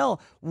Sony Michel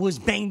was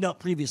banged up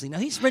previously. Now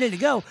he's ready to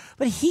go,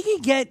 but he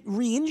could get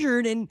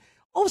re-injured and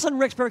all of a sudden,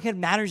 Rex Burkhead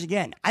matters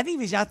again. I think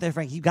if he's out there,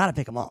 Frank, you got to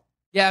pick him up.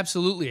 Yeah,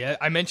 absolutely.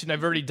 I mentioned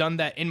I've already done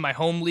that in my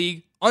home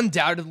league.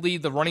 undoubtedly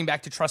the running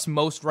back to trust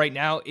most right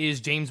now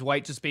is James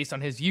White, just based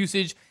on his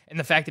usage and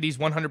the fact that he's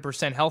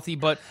 100% healthy.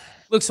 But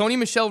look, Sony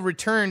Michel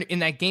returned in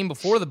that game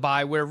before the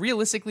bye, where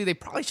realistically they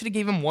probably should have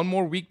gave him one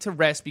more week to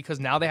rest because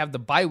now they have the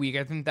bye week.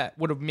 I think that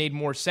would have made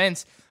more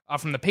sense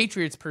from the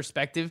Patriots'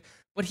 perspective.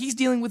 But he's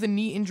dealing with a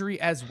knee injury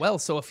as well.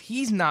 So if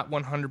he's not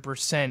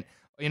 100%,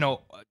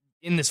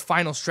 in this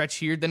final stretch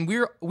here, then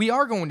we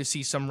are going to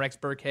see some Rex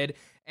Burkhead,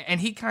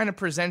 and he kind of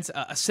presents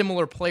a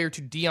similar player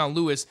to Dion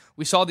Lewis.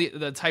 We saw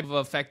the type of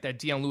effect that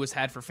Dion Lewis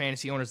had for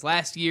fantasy owners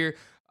last year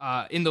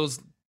in those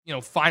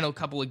final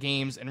couple of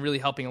games, and really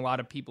helping a lot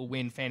of people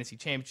win fantasy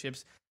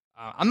championships.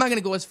 I'm not going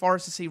to go as far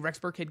as to say Rex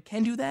Burkhead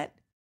can do that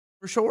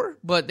for sure,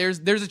 but there's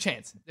a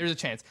chance. There's a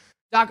chance.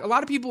 Doc, a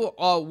lot of people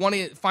want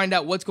to find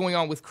out what's going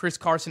on with Chris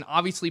Carson.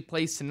 Obviously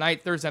plays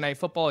tonight, Thursday Night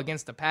Football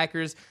against the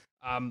Packers.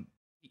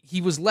 He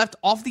was left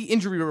off the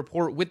injury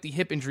report with the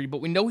hip injury,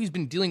 but we know he's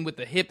been dealing with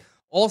the hip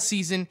all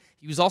season.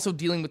 He was also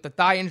dealing with the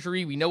thigh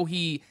injury. We know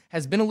he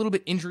has been a little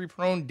bit injury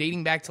prone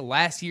dating back to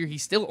last year.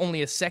 He's still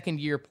only a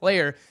second-year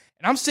player.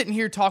 And I'm sitting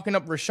here talking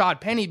up Rashad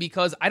Penny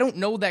because I don't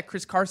know that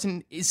Chris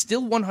Carson is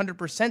still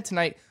 100%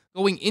 tonight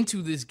going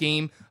into this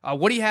game.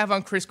 What do you have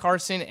on Chris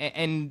Carson?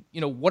 And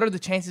what are the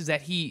chances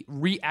that he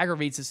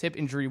re-aggravates his hip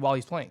injury while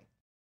he's playing?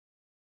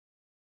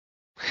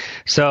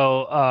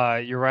 So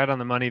you're right on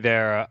the money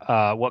there.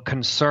 What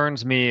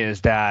concerns me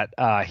is that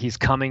he's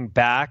coming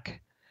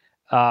back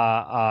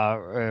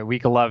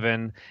week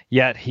 11,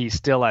 yet he's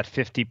still at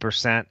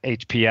 50%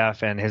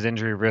 HPF, and his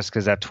injury risk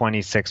is at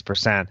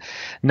 26%.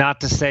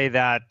 Not to say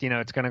that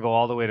it's going to go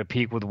all the way to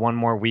peak with one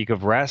more week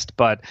of rest,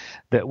 but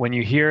that when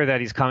you hear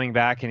that he's coming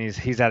back and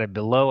he's at a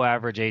below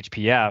average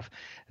HPF,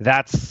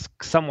 that's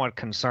somewhat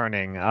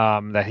concerning.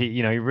 That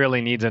he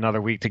really needs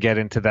another week to get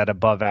into that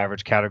above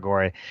average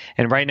category.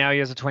 And right now he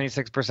has a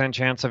 26%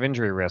 chance of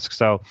injury risk.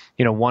 So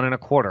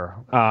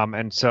 1.25.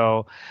 And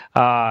so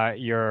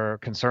your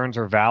concerns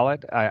are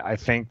valid. I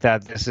think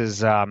that this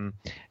is I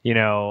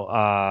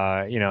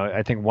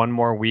think one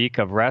more week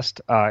of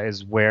rest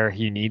is where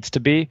he needs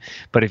to be.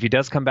 But if he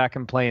does come back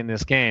and play in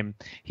this game,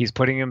 he's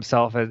putting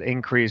himself at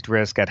increased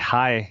risk, at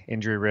high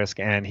injury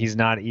risk, and he's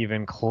not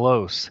even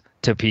close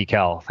to peak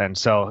health. And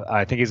so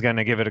I think he's going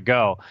to give it a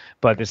go,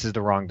 but this is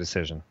the wrong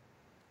decision.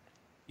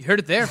 You heard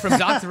it there from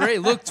Dr. Ray.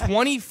 Look,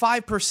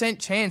 25%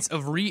 chance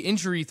of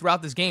re-injury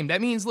throughout this game.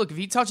 That means, look, if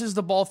he touches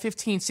the ball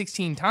 15,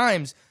 16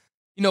 times,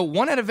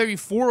 1 out of every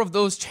 4 of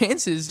those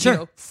chances,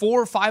 sure.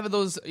 4 or 5 of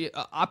those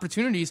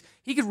opportunities,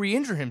 he could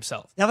re-injure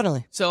himself.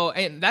 Definitely. So,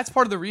 and that's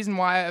part of the reason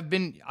why I've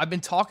been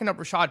talking up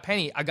Rashad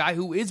Penny, a guy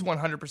who is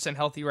 100%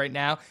 healthy right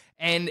now,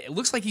 and it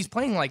looks like he's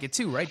playing like it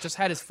too, right? Just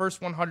had his first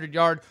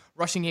 100-yard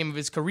rushing game of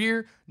his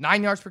career,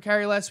 9 yards per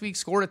carry last week,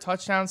 scored a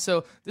touchdown.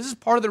 So this is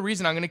part of the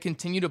reason I'm going to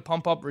continue to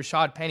pump up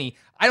Rashad Penny.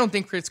 I don't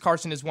think Chris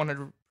Carson is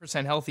 100%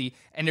 healthy,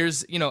 and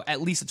there's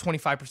at least a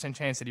 25%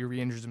 chance that he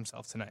re-injures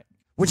himself tonight.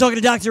 We're talking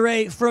to Dr.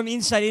 Ray from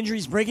Inside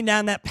Injuries, breaking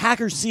down that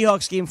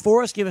Packers-Seahawks game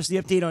for us. Give us the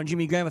update on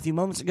Jimmy Graham a few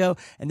moments ago,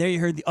 and there you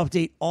heard the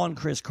update on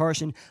Chris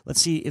Carson.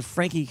 Let's see if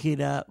Frankie could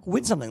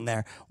win something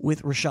there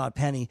with Rashad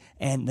Penny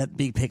and that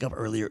big pickup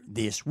earlier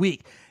this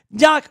week.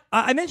 Doc,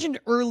 I mentioned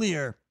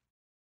earlier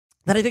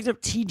that I picked up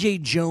T.J.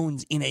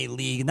 Jones in a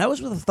league, and that was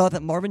with the thought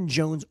that Marvin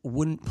Jones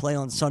wouldn't play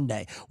on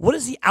Sunday. What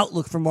is the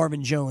outlook for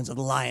Marvin Jones of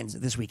the Lions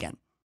this weekend?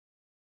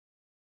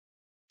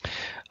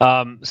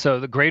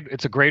 So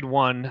it's a grade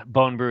 1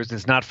 bone bruise.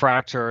 It's not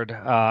fractured.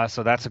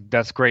 So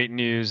that's great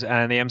news.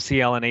 And the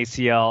MCL and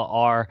ACL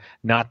are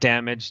not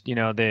damaged.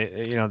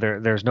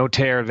 There's no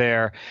tear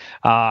there.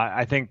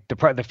 I think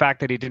the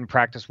fact that he didn't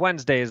practice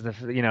Wednesday is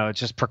it's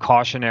just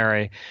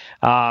precautionary.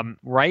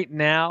 Right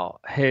now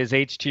his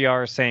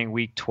HTR is saying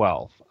week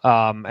 12.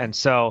 And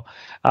so,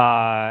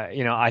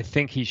 I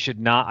think he should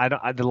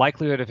not. The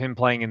likelihood of him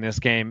playing in this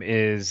game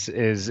is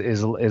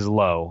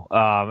low.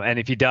 And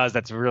if he does,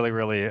 that's really,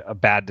 really a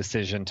bad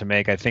decision to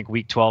make. I think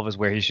week 12 is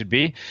where he should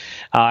be,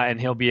 and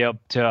he'll be up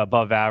to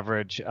above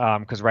average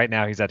because right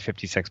now he's at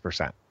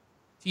 56%.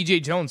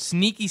 T.J. Jones,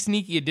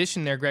 sneaky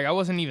addition there, Greg. I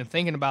wasn't even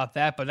thinking about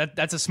that, but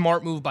that's a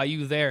smart move by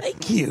you there.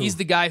 Thank you. He's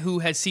the guy who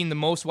has seen the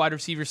most wide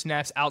receiver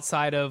snaps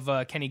outside of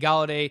Kenny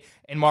Golladay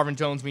and Marvin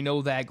Jones. We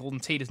know that Golden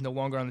Tate is no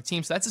longer on the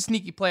team, so that's a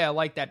sneaky play. I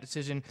like that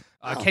decision.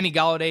 Kenny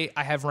Golladay,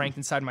 I have ranked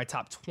inside my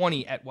top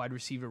 20 at wide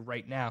receiver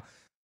right now.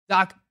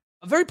 Doc,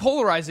 a very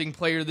polarizing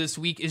player this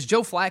week is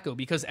Joe Flacco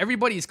because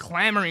everybody is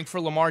clamoring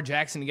for Lamar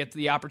Jackson to get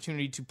the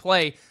opportunity to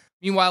play.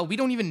 Meanwhile, we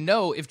don't even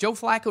know if Joe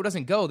Flacco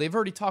doesn't go. They've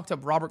already talked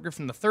up Robert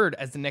Griffin III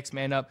as the next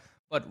man up.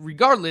 But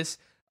regardless,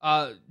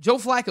 Joe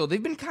Flacco,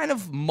 they've been kind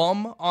of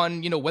mum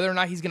on whether or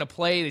not he's going to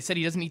play. They said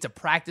he doesn't need to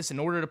practice in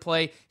order to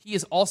play. He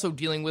is also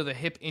dealing with a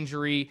hip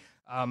injury.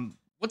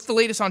 What's the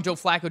latest on Joe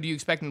Flacco? Do you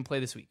expect him to play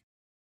this week?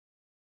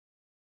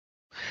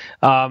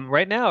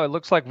 Right now, it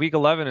looks like week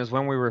 11 is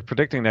when we were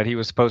predicting that he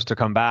was supposed to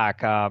come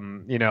back.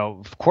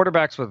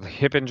 Quarterbacks with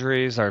hip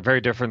injuries are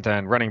very different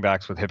than running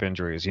backs with hip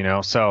injuries,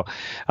 So,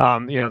 the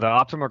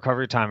optimal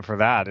recovery time for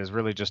that is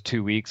really just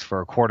 2 weeks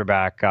for a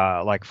quarterback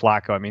like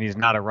Flacco. I mean, he's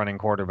not a running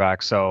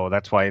quarterback, so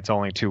that's why it's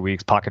only 2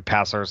 weeks, pocket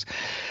passers.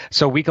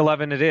 So week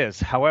 11 it is.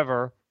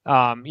 However,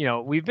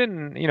 we've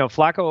been,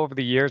 Flacco over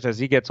the years as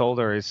he gets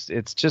older,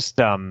 it's just,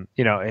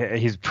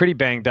 he's pretty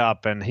banged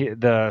up, and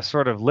the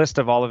sort of list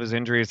of all of his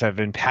injuries have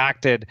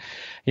impacted,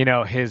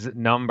 his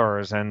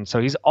numbers. And so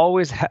he's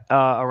always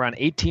around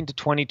 18 to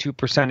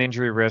 22%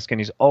 injury risk,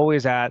 and he's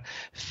always at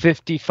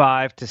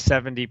 55 to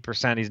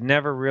 70%. He's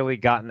never really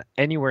gotten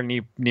anywhere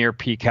near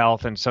peak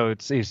health. And so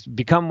he's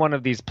become one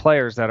of these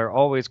players that are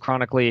always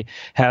chronically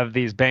have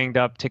these banged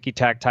up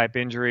ticky-tack type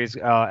injuries,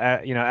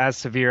 as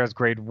severe as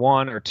grade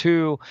 1 or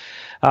 2.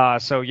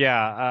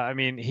 I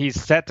mean, he's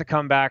set to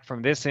come back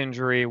from this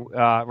injury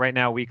right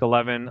now, week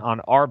 11 on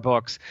our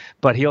books,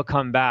 but he'll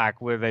come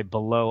back with a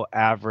below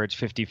average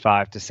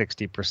 55 to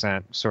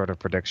 60% sort of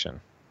prediction.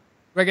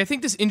 Greg, I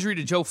think this injury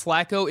to Joe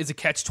Flacco is a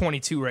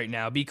catch-22 right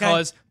now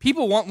because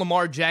people want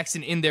Lamar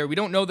Jackson in there. We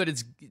don't know that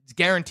it's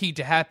guaranteed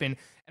to happen.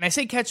 And I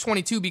say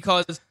catch-22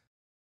 because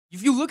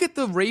if you look at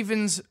the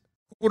Ravens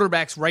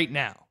quarterbacks right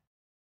now,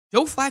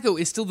 Joe Flacco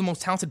is still the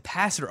most talented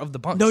passer of the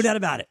bunch. No doubt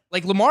about it.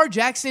 Like Lamar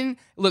Jackson,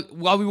 look,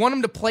 while we want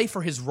him to play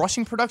for his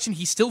rushing production,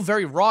 he's still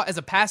very raw as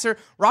a passer.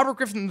 Robert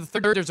Griffin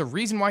III, there's a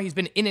reason why he's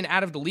been in and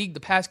out of the league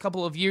the past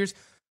couple of years.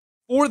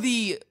 For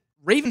the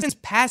Ravens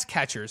pass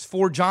catchers,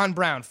 for John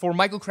Brown, for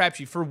Michael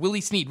Crabtree, for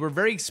Willie Snead, we're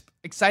very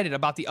excited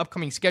about the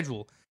upcoming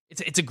schedule.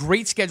 It's a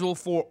great schedule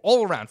for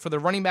all around, for the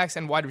running backs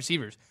and wide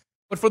receivers.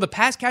 But for the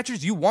pass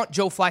catchers, you want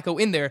Joe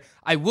Flacco in there.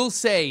 I will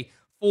say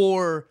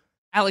for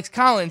Alex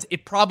Collins,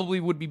 it probably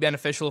would be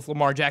beneficial if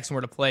Lamar Jackson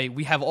were to play.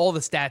 We have all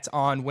the stats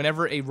on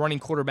whenever a running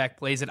quarterback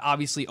plays, it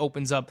obviously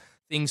opens up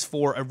things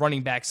for a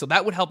running back. So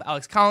that would help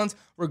Alex Collins.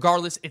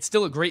 Regardless, it's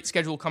still a great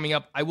schedule coming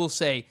up. I will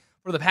say,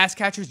 for the pass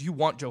catchers, you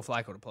want Joe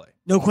Flacco to play.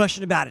 No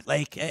question about it.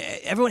 Like,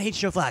 everyone hates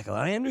Joe Flacco.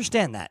 I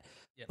understand that.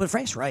 Yeah. But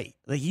Frank's right.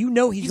 Like,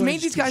 he's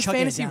made these guys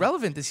fantasy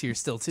relevant this year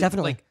still, too.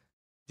 Definitely. Like,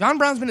 John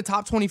Brown's been a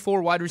top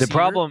 24 wide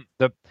receiver.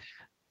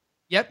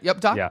 Yep,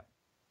 Doc. Yeah.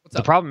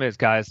 The problem is,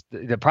 guys,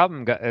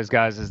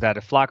 is that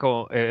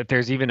if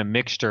there's even a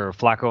mixture,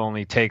 Flacco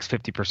only takes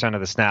 50% of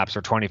the snaps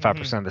or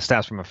 25% of the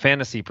snaps from a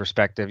fantasy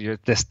perspective,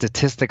 the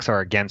statistics are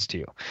against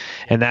you.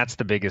 And that's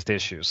the biggest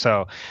issue.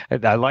 So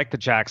I like the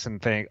Jackson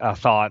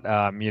thought,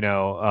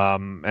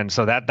 and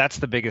so that's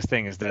the biggest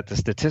thing is that the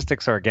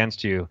statistics are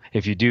against you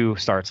if you do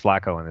start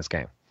Flacco in this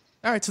game.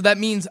 All right, so that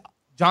means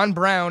John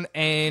Brown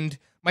and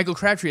Michael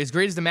Crabtree, as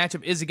great as the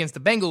matchup is against the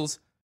Bengals,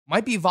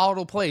 might be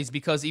volatile plays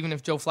because even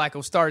if Joe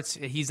Flacco starts,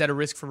 he's at a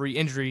risk for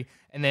re-injury,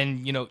 and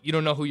then you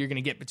don't know who you're going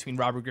to get between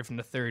Robert Griffin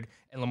III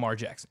and Lamar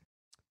Jackson.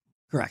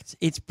 Correct.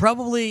 It's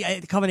probably a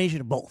combination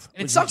of both.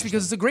 And it sucks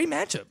because it's a great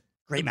matchup.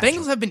 The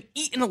Bengals have been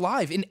eaten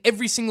alive in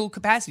every single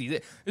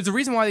capacity. There's a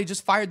reason why they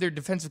just fired their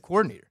defensive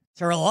coordinator.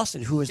 Terrell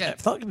Austin, who is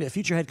thought to be a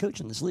future head coach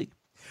in this league.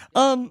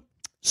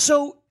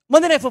 So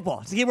Monday Night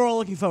Football, it's the game we're all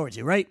looking forward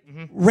to, right?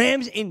 Mm-hmm.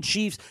 Rams and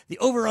Chiefs, the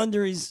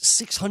over-under is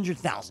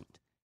 600,000.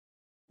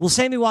 Will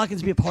Sammy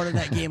Watkins be a part of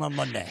that game on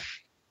Monday?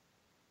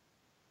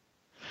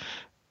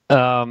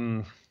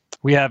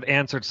 We have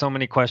answered so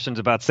many questions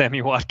about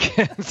Sammy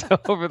Watkins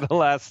over the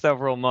last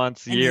several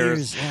months,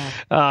 years.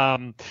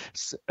 Yeah.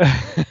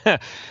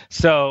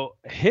 So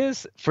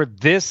for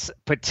this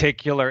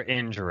particular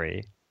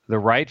injury, the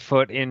right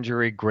foot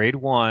injury, grade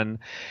 1,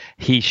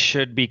 he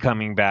should be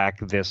coming back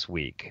this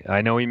week.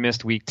 I know he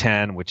missed week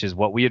 10, which is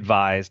what we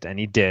advised, and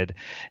he did.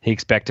 He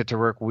expected to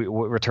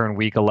return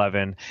week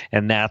 11,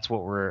 and that's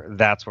what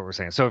we're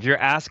saying. So if you're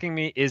asking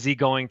me, is he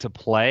going to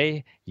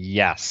play?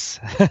 Yes,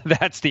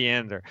 that's the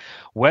answer.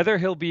 Whether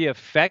he'll be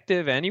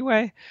effective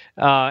anyway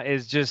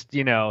is just,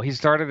 he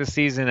started the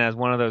season as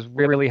one of those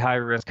really high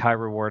risk, high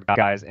reward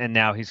guys, and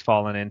now he's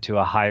fallen into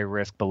a high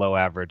risk, below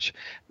average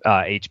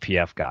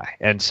HPF guy.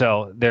 And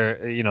so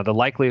the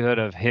likelihood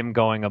of him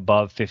going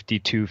above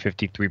 52,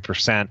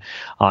 53%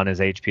 on his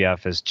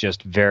HPF is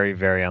just very,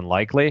 very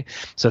unlikely.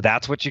 So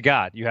that's what you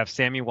got. You have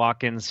Sammy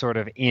Watkins sort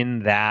of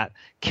in that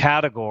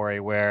category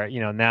where,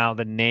 now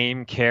the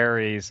name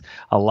carries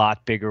a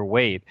lot bigger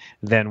weight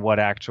than what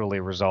actually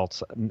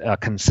results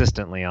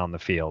consistently on the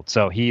field.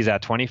 So he's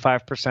at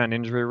 25%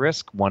 injury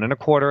risk,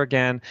 1.25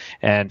 again,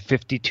 and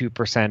 52%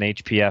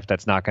 HPF.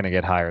 That's not going to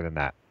get higher than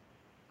that.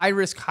 High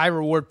risk, high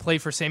reward play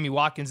for Sammy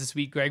Watkins this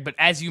week, Greg. But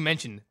as you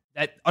mentioned,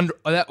 that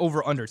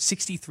over under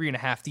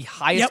 63.5, the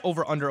highest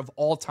over under of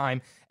all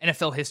time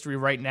NFL history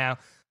right now.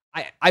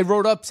 I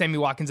wrote up Sammy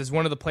Watkins as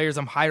one of the players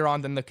I'm higher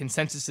on than the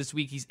consensus this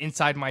week. He's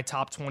inside my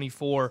top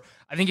 24.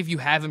 I think if you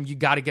have him, you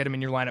got to get him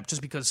in your lineup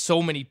just because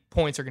so many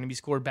points are going to be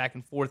scored back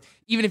and forth.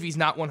 Even if he's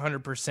not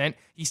 100%,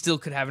 he still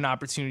could have an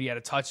opportunity at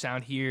a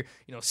touchdown here,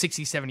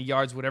 60, 70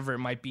 yards, whatever it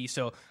might be.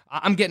 So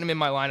I'm getting him in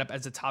my lineup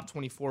as a top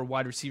 24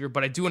 wide receiver,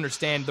 but I do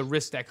understand the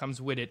risk that comes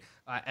with it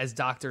as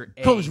Dr.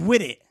 A comes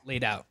with it.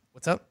 laid out.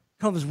 What's up?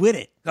 Comes with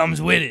it. Comes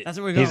with it. That's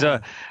what we're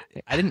going.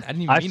 I didn't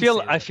even. I mean feel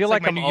to say that. I feel It's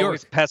like my I'm New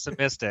always York.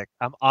 pessimistic.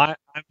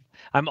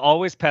 I'm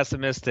always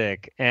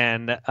pessimistic,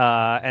 and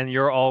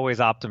you're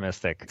always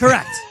optimistic.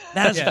 Correct.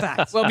 That is a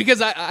fact. Well,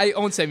 because I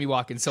own Sammy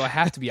Watkins, so I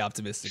have to be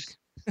optimistic.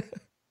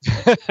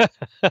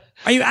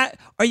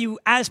 Are you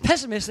as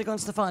pessimistic on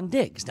Stephon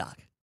Diggs, Doc?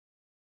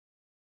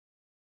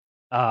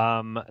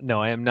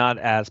 No, I am not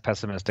as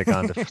pessimistic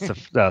on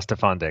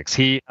Stephon Diggs.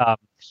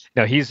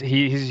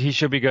 He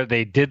should be good.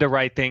 They did the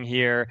right thing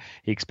here.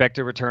 He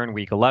expected to return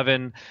week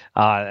 11,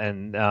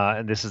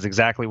 and this is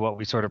exactly what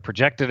we sort of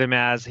projected him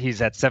as.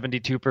 He's at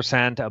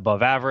 72%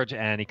 above average,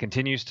 and he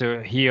continues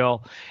to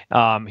heal.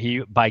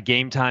 By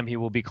game time, he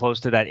will be close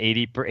to that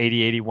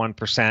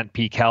 81%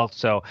 peak health.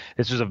 So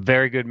this was a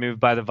very good move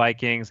by the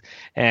Vikings,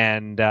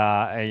 and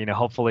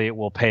hopefully it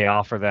will pay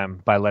off for them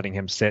by letting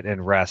him sit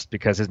and rest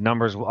because his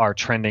numbers are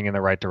trending in the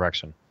right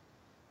direction.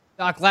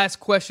 Doc, last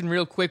question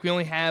real quick. We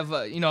only have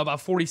about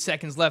 40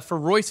 seconds left. For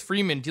Royce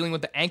Freeman dealing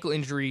with the ankle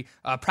injury,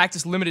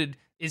 practice limited,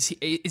 is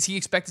he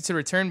expected to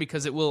return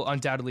because it will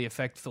undoubtedly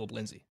affect Philip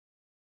Lindsay?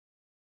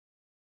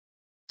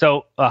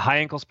 So a high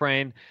ankle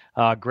sprain,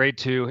 grade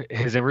 2.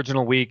 His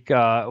original week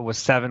was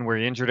 7 where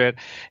he injured it.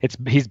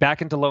 He's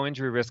back into low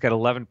injury risk at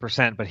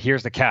 11%, but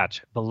here's the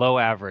catch: below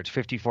average,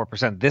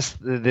 54%.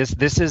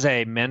 This is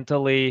a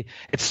mentally.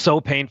 It's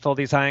so painful,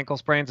 these high ankle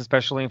sprains,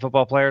 especially in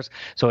football players.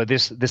 So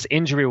this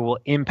injury will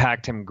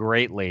impact him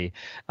greatly,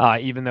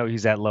 even though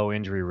he's at low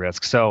injury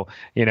risk. So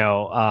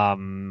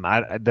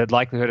the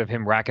likelihood of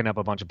him racking up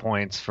a bunch of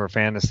points for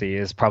fantasy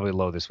is probably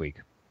low this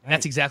week. And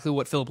that's exactly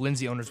what Philip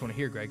Lindsay owners want to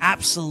hear, Greg.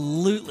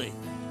 Absolutely.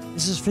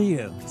 This is for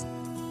you.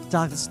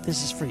 Doc, this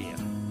is for you.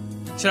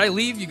 Should I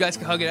leave? You guys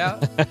can hug it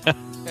out.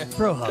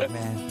 Bro hug,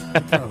 man.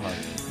 Bro hug.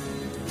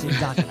 See,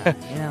 Doc and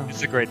I,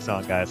 It's a great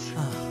song, guys.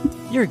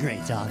 You're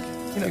great, Doc.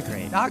 You're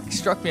great. Doc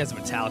struck me as a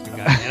Metallica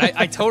guy, man.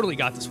 I totally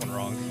got this one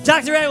wrong.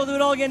 Dr. Ed, we'll do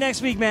it all again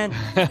next week, man.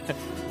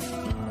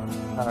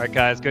 All right,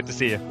 guys. Good to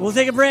see you. We'll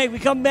take a break. We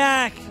come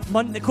back.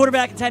 The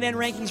quarterback and tight end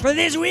rankings for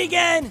this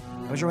weekend.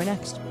 Where's Roy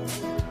next?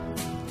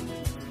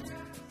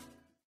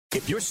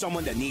 If you're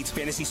someone that needs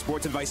fantasy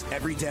sports advice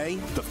every day,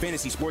 the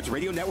Fantasy Sports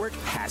Radio Network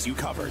has you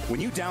covered.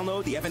 When you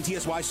download the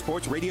FNTSY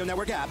Sports Radio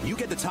Network app, you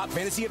get the top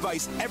fantasy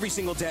advice every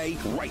single day,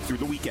 right through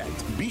the weekend.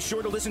 Be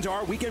sure to listen to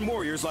our weekend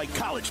warriors like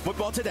College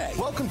Football Today.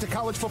 Welcome to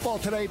College Football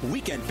Today.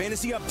 Weekend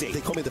Fantasy Update. They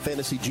call me the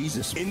Fantasy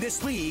Jesus. In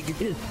this league,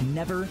 it is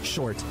never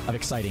short of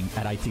exciting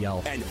at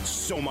ITL. And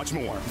so much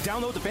more.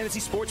 Download the Fantasy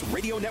Sports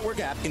Radio Network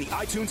app in the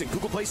iTunes and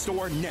Google Play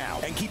Store now.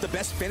 And keep the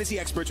best fantasy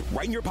experts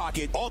right in your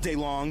pocket all day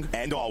long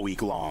and all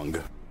week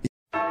long.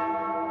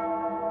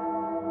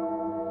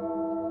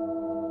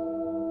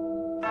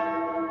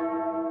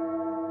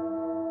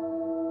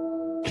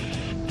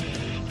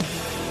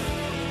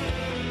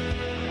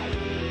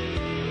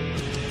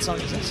 What song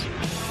is this?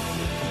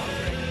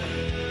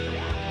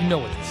 You know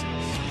what this is.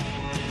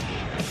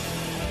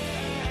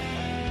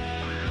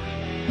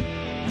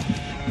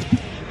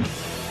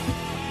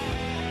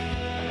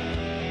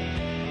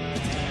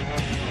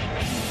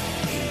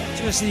 I'm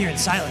just going to sit here in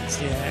silence.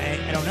 Dude.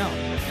 I don't know.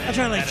 I'm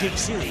trying to like Jake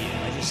Seeley.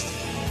 I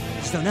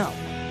just don't know.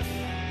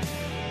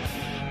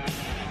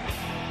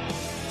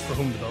 For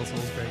whom the bell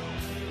tolls, Greg.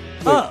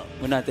 Oh.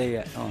 We're not there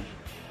yet. Oh,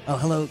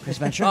 hello, Chris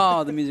Venture.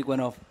 Oh, the music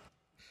went off.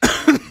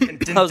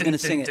 I was going to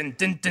sing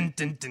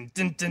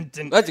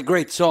it. That's a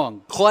great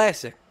song.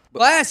 Classic.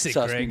 Classic,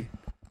 Trust Greg. me.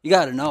 You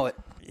got to know it.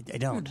 I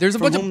don't. There's a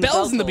For bunch of whom the bells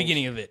bell in the tolls.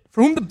 beginning of it.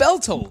 For whom the bell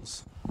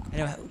tolls. I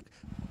don't.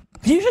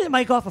 Can you turn the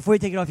mic off before you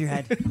take it off your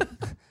head?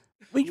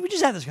 we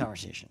just had this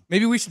conversation.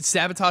 Maybe we should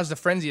sabotage the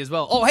frenzy as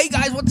well. Oh, hey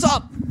guys, what's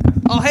up?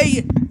 Oh,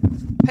 hey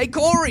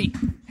Corey.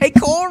 Hey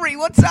Corey,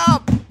 what's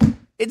up?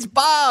 It's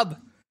Bob.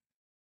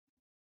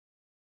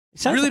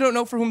 You really don't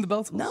know For Whom the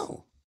Bell Tolls?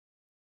 No.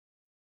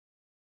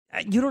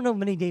 You don't know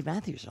many Dave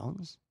Matthews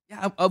songs.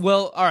 Yeah.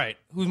 Well, all right.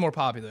 Who's more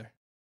popular?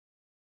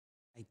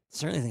 I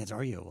certainly think it's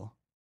arguable.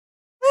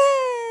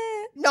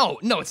 No,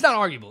 it's not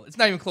arguable. It's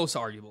not even close to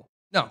arguable.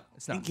 No,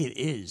 it's I not. think it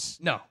is.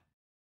 No.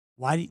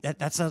 Why? Do you,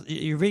 that's not,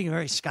 you're reading a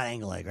very Scott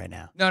Angle egg right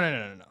now. No.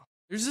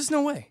 There's just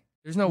no way.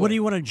 There's no way. What do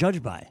you want to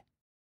judge by?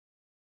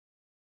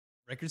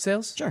 Record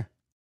sales? Sure.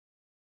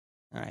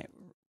 All right.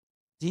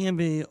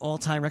 DMB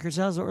all-time record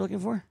sales is what we're looking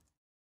for?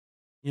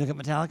 You look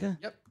at Metallica?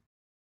 Yep.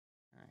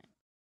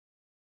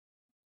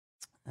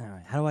 All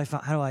right. How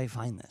do I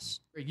find this?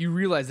 Greg, you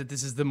realize that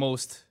this is the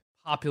most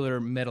popular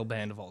metal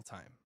band of all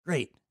time.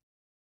 Great.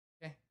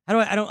 Okay. How do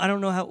I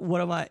don't know how,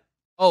 what am I?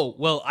 Oh,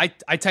 well, I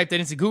typed that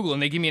into Google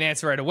and they give me an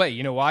answer right away.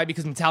 You know why?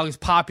 Because Metallica's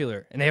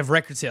popular and they have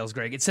record sales,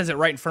 Greg. It says it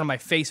right in front of my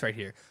face right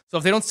here. So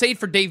if they don't say it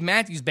for Dave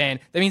Matthews Band,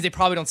 that means they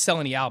probably don't sell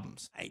any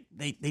albums.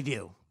 They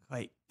do.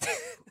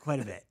 Quite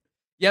a bit.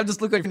 Yeah,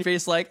 just look at your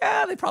face like,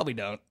 they probably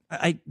don't.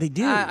 They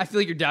do. I feel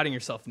like you're doubting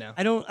yourself now.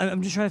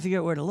 I'm just trying to figure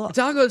out where to look.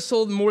 Metallica has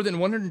sold more than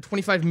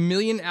 125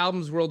 million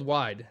albums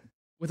worldwide,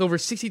 with over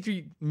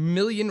 63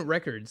 million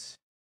records.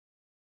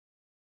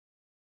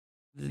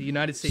 The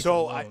United States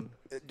alone.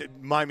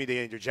 Mind me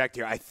to interject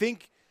here. I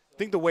think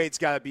the way it's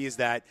got to be is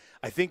that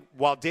I think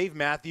while Dave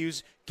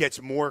Matthews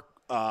gets more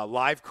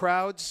live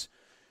crowds,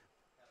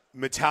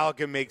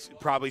 Metallica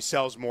probably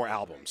sells more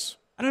albums.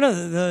 I don't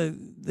know.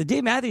 The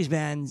Dave Matthews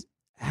Band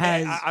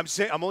has.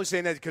 I'm only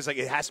saying that because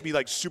it has to be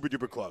super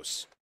duper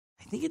close.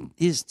 I think it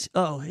is.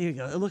 Oh, here we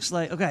go. It looks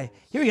like okay.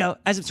 Here we go.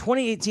 As of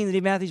 2018, the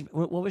Dave Matthews.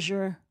 What was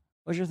your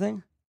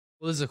thing?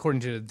 Well, this is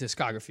according to the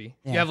discography.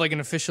 Yeah. You have an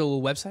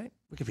official website?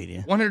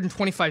 Wikipedia.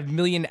 125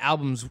 million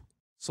albums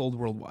sold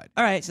worldwide.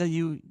 All right, so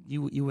you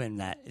win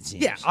that, it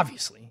seems. Yeah,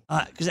 obviously.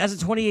 Because as of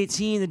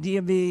 2018, the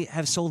DMV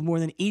have sold more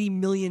than $80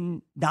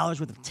 million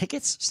worth of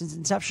tickets since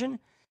inception,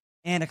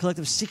 and a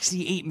collective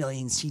 68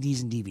 million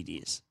CDs and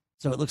DVDs.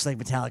 So it looks like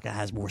Metallica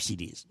has more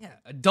CDs. Yeah,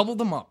 double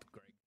them up,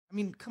 Greg. I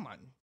mean, come on.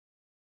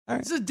 All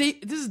right. This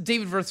is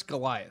David versus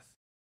Goliath.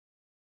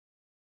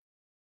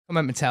 Come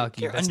on,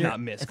 Metallica. That's not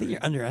missed. I think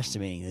you're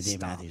underestimating the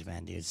Dave Matthews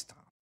Band, dude. Stop.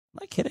 I'm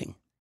not kidding.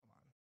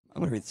 I'm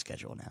going to read the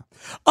schedule now.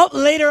 Up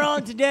later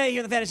on today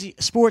here on the Fantasy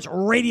Sports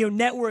Radio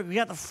Network, we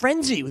got The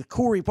Frenzy with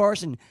Corey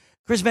Parson,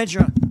 Chris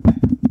Ventura,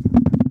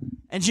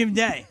 and Jim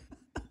Day.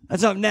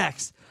 That's up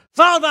next.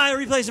 Followed by the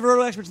replays of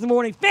Roto Experts in the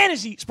morning.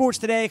 Fantasy Sports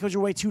Today comes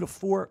your way 2 to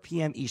 4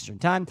 p.m. Eastern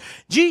Time.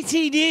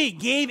 GTD,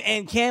 Gabe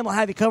and Cam will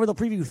have you covered. They'll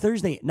preview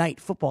Thursday night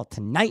football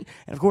tonight.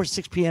 And, of course,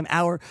 6 p.m.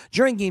 hour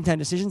during Game Time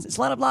Decisions. It's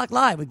Lineup Lock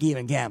Live with Gabe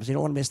and Cam, so you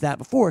don't want to miss that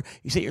before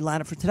you set your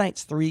lineup for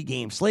tonight's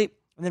 3-game slate.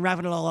 And then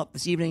wrapping it all up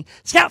this evening,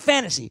 Scout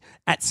Fantasy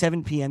at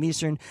 7 p.m.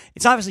 Eastern.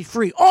 It's obviously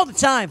free all the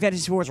time.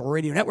 Fantasy Sports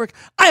Radio Network,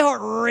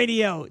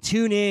 iHeartRadio.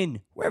 Tune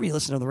in wherever you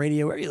listen to the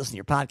radio, wherever you listen to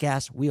your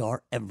podcast. We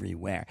are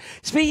everywhere.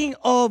 Speaking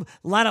of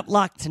lineup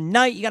lock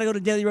tonight, you got to go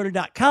to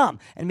dailyroto.com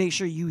and make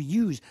sure you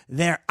use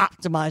their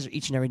optimizer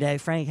each and every day.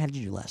 Frank, how did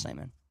you do last night,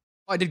 man?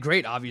 Oh, I did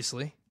great.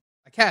 Obviously,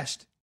 I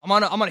cashed. I'm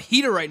on a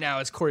heater right now,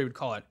 as Corey would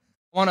call it.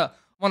 I'm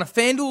on a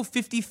FanDuel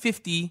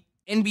 50-50.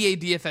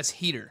 NBA DFS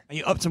heater. Are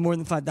you up to more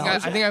than $5? I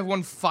think I've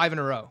won 5 in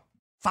a row.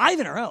 5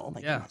 in a row? Oh, my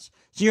goodness.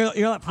 So you're at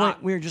that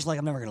point where you're just like,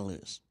 I'm never going to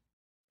lose.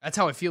 That's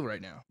how I feel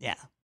right now. Yeah.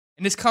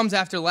 And this comes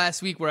after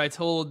last week where I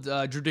told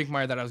Drew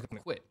Dinkmeyer that I was going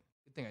to quit.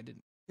 Good thing I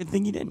didn't. Good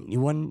thing you didn't. You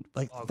won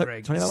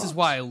Greg, this is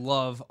why I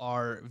love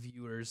our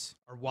viewers,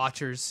 our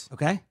watchers.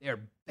 Okay. They are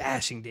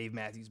bashing Dave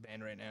Matthews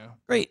Band right now.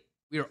 Great.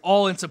 We are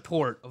all in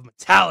support of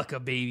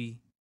Metallica, baby.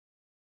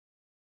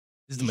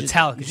 This is the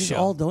Metallica show. You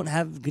all don't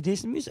have good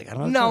taste in music. I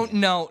don't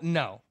know.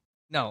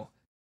 No.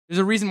 There's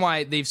a reason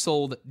why they've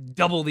sold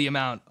double the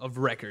amount of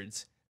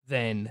records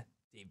than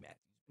Dave Matthews.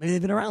 Maybe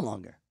they've been around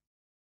longer.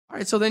 All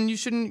right, so then you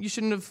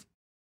shouldn't have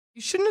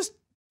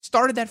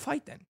started that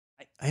fight then.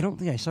 I don't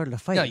think I started a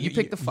fight. No, you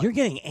picked the fight. You're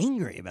getting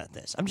angry about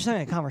this. I'm just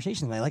having a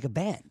conversation like a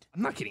band.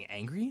 I'm not getting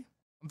angry.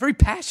 I'm very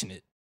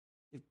passionate.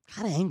 You're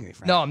kind of angry,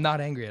 Frank. No, I'm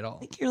not angry at all. I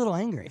think you're a little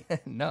angry.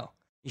 No.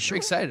 You sure? I'm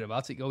excited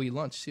about to go eat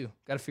lunch too.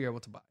 Got to figure out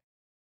what to buy.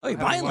 Oh, you're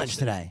buying lunch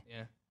today?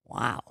 Yeah.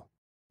 Wow.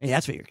 Hey,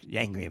 that's what you're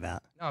angry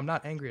about. No, I'm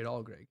not angry at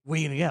all, Greg. Where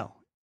are you going to go?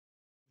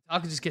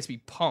 Metallica just gets me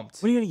pumped.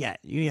 What are you going to get?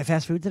 You going to get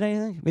fast food today, you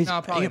think? Maybe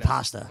No, probably get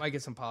pasta. Might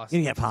get some pasta.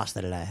 You're going to get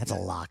pasta today. That's a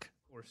lock.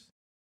 Of course.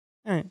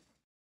 All right.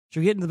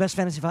 Should we get into the best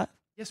fantasy 5?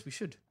 Yes, we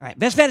should. All right.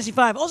 Best fantasy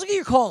 5. Also get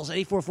your calls at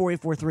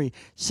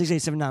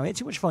 844-843-6879. We had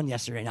too much fun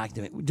yesterday not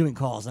doing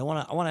calls. I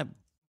want to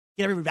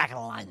get everybody back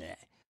on the line today.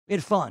 We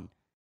had fun.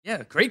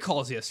 Yeah, great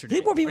calls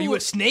yesterday. More people are you a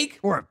snake?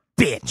 Or a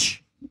bitch?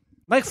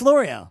 Mike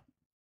Florio.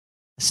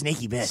 A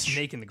snaky bitch.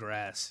 Snake in the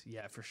grass.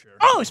 Yeah, for sure.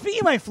 Oh, speaking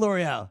of Mike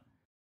Florio,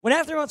 went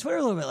after him on Twitter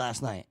a little bit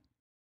last night.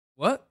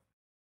 What?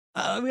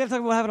 We got to talk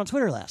about what happened on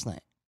Twitter last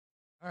night.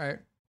 All right.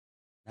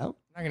 No? I'm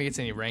not going to get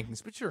to any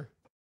rankings, but sure.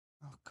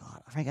 Oh,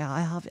 God. Frank,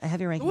 I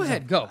have your rankings Go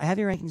ahead, up. go. I have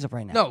your rankings up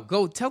right now. No,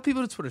 go tell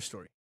people the Twitter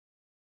story.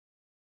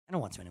 I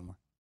don't want to anymore.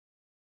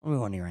 I don't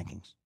want any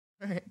rankings.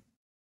 All right.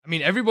 I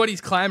mean,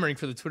 everybody's clamoring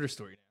for the Twitter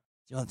story now.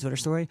 Do you want the Twitter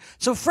story?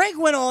 So Frank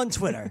went on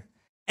Twitter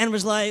and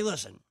was like,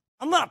 listen,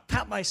 I'm not a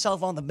pat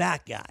myself on the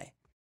back guy,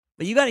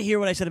 but you got to hear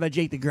what I said about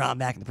Jake DeGrom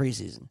back in the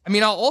preseason. I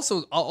mean, I'll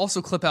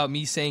also clip out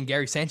me saying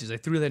Gary Sanchez. I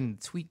threw that in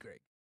the tweet, Greg.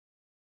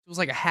 It was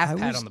like a half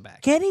pat on the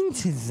back. Getting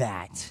to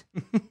that.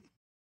 Oh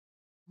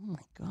my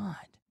God.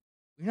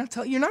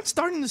 You're not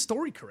starting the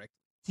story correct.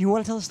 Do you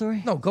want to tell the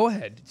story? No, go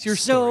ahead. It's your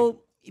story.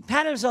 So he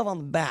patted himself on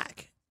the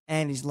back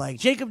and he's like,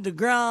 Jacob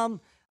DeGrom,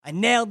 I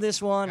nailed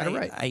this one.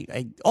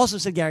 I also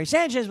said Gary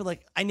Sanchez, but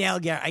I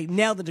nailed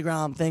the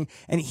DeGrom thing,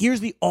 and here's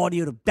the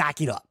audio to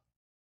back it up.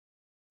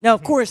 Now,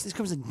 of course, this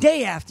comes a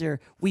day after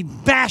we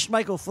bashed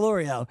Michael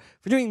Florio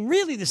for doing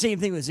really the same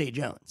thing with Zay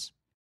Jones,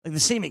 like the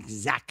same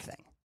exact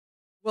thing.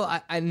 Well,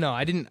 I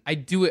didn't. I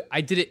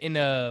did it in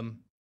a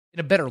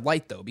better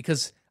light though,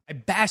 because I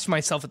bashed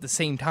myself at the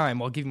same time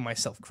while giving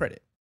myself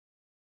credit.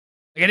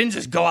 Like I didn't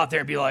just go out there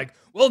and be like,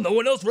 "Well, no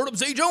one else wrote up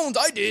Zay Jones.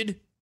 I did.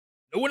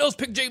 No one else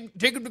picked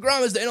Jacob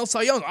DeGrom as the NL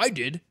Cy Young. I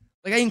did."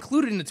 Like I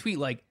included in the tweet,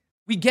 like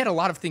we get a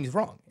lot of things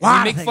wrong.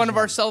 We make fun of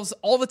ourselves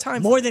all the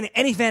time. More than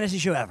any fantasy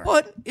show ever.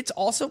 But it's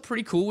also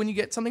pretty cool when you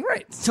get something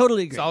right.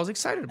 Totally agree. So I was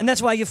excited about it. And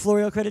that's why I give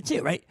Florio credit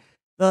too, right?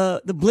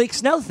 The Blake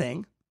Snell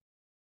thing,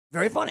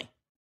 very funny.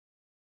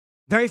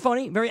 Very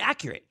funny, very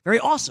accurate, very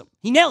awesome.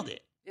 He nailed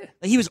it. Yeah.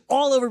 Like, he was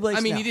all over Blake I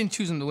mean, Snell. he didn't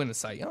choose him to win the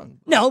Cy Young.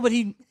 No, but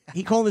he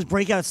called him his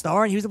breakout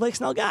star, and he was the Blake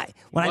Snell guy.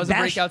 When He was I a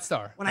bashed, breakout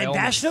star. When I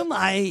bashed him,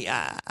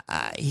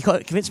 he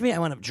convinced me. I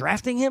wound up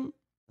drafting him.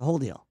 The whole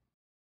deal.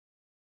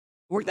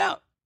 It worked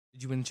out.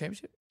 Did you win the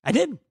championship? I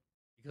did.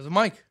 Because of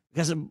Mike.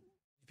 Because of...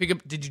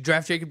 Did you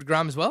draft Jacob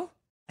deGrom as well?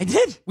 I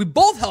did. We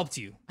both helped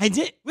you. I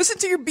did. Listen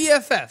to your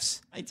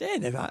BFFs. I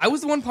did. I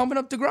was the one pumping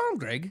up DeGrom,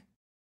 Greg.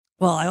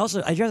 Well, I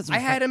drafted some... I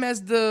had him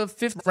as the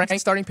 5th ranked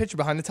starting pitcher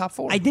behind the top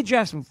 4. I did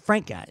draft some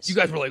Frank guys. You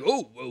guys were like,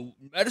 oh, well,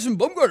 Madison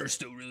Bumgarner's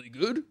still really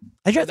good.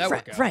 I drafted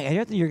Frank. I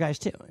drafted your guys,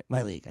 too, in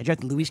my league. I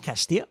drafted Luis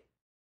Castillo.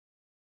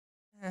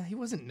 He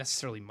wasn't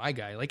necessarily my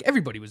guy. Like,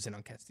 everybody was in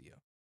on Castillo.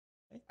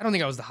 I don't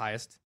think I was the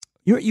highest.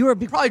 You were a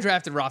big... Probably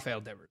drafted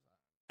Rafael Devers.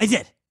 I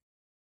did.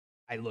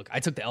 I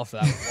took the L for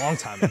that one a long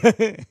time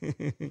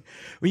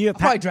ago. I'll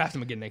probably draft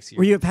him again next year.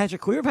 Were you a Patrick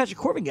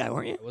Corbin guy,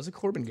 weren't you? I was a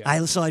Corbin guy. I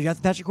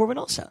drafted Patrick Corbin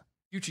also.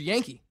 Future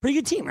Yankee. Pretty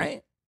good team,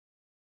 right?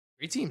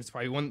 Great team. That's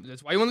why you won the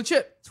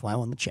chip. That's why I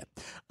won the chip.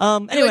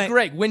 Anyway, like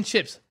Greg, win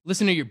chips.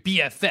 Listen to your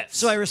BFFs.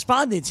 So I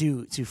responded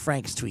to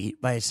Frank's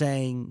tweet by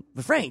saying,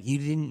 but Frank, you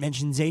didn't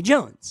mention Zay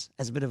Jones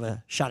as a bit of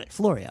a shot at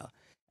Florio.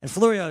 And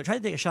Florio tried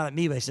to take a shot at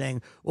me by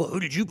saying, well, who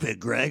did you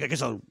pick, Greg? I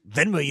guess I'll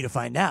Venmo you to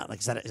find out. Like,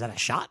 is that a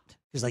shot?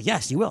 He's like,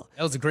 yes, you will.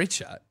 That was a great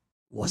shot.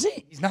 Was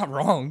it? He's not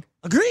wrong.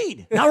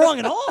 Agreed. Not wrong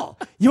at all.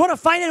 You want to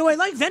find out who I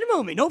like?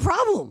 Venmo me. No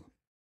problem.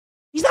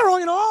 He's not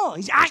wrong at all.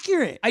 He's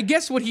accurate. I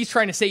guess what he's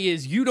trying to say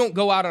is you don't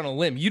go out on a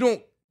limb. You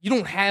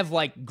don't have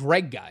like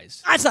Greg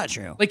guys. That's not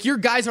true. Like your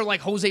guys are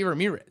like Jose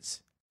Ramirez.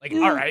 Like,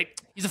 all right,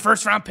 he's a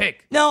first-round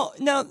pick. No.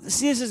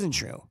 See, this isn't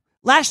true.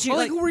 Last year,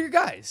 well, who were your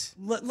guys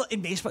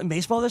in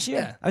baseball this year?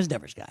 Yeah. I was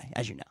Devers guy,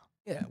 as you know.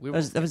 Yeah,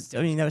 that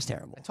was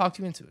terrible. I talked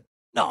you into it.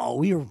 No,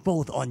 we were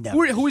both on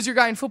Devers. Who was your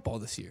guy in football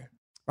this year?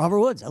 Robert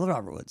Woods. I love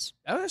Robert Woods.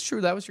 That's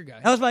true. That was your guy.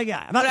 That was my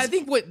guy. But I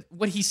think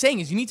what he's saying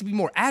is you need to be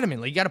more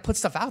adamant. Like you got to put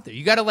stuff out there.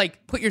 You got to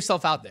like put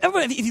yourself out there.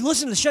 Everybody, if you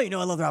listen to the show, you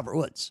know I love Robert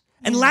Woods.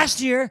 And last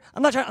year,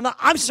 I'm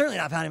certainly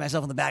not pounding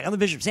myself on the back. I'm the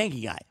Bishop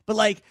Sankey guy. But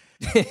like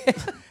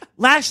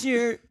last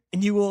year,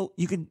 and you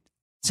can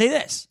say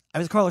this: I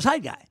was the Carlos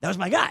Hyde guy. That was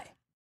my guy.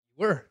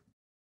 You were.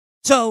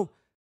 So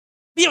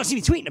you don't see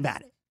me tweeting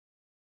about it.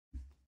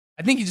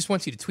 I think he just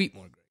wants you to tweet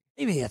more, Greg.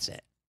 Maybe that's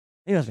it.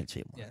 Maybe I'll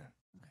tweet more. Yeah.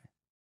 Okay.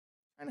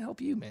 Trying to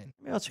help you, man.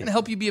 Maybe I'll tweet. Trying to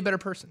help you be a better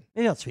person.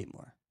 Maybe I'll tweet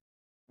more.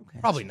 Okay.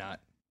 Probably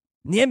not.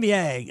 In the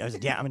NBA,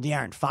 I'm a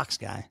De'Aaron Fox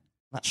guy.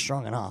 Not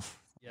strong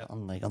enough. Yeah.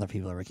 Unlike other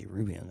people, like Ricky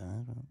Rubio.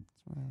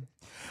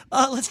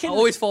 Let's get. I'll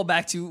always fall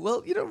back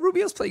to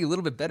Rubio's playing a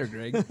little bit better,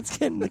 Greg. Let's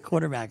get into the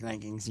quarterback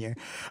rankings here.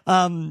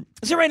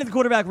 Let's get right into the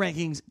quarterback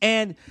rankings,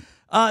 and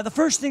the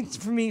first thing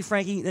for me,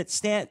 Frankie, that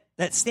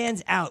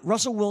stands out: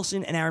 Russell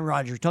Wilson and Aaron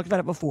Rodgers. We talked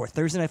about it before.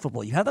 Thursday Night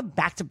Football. You have them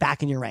back to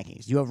back in your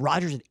rankings. You have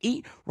Rodgers at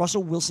 8,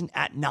 Russell Wilson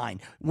at 9.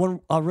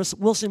 Russell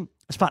Wilson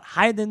a spot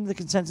higher than the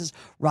consensus.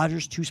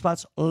 Rodgers 2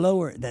 spots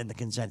lower than the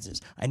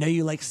consensus. I know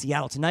you like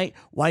Seattle tonight.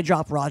 Why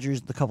drop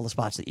Rodgers the couple of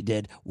spots that you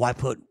did? Why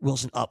put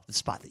Wilson up the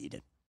spot that you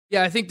did?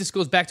 Yeah, I think this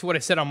goes back to what I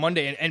said on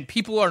Monday, and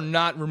people are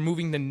not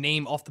removing the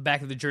name off the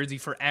back of the jersey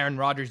for Aaron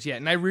Rodgers yet.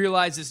 And I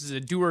realize this is a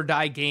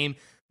do-or-die game.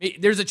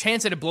 There's a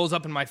chance that it blows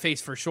up in my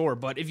face for sure,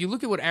 but if you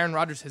look at what Aaron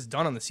Rodgers has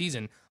done on the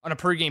season on a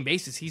per-game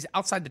basis, he's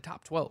outside the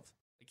top 12.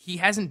 He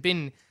hasn't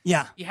been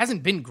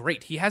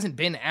great. He hasn't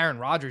been Aaron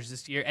Rodgers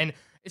this year, and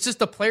it's just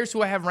the players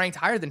who I have ranked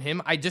higher than him,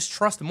 I just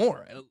trust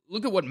more.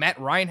 Look at what Matt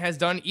Ryan has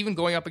done, even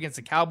going up against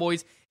the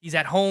Cowboys. He's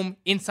at home,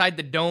 inside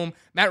the dome.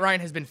 Matt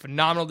Ryan has been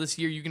phenomenal this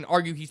year. You can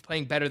argue he's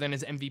playing better than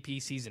his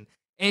MVP season.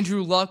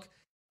 Andrew Luck,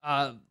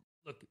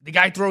 look, the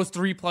guy throws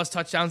 3+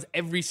 touchdowns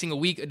every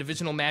single week, a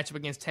divisional matchup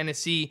against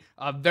Tennessee.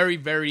 A very,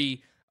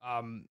 very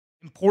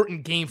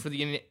important game for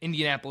the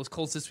Indianapolis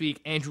Colts this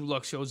week. Andrew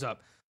Luck shows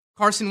up.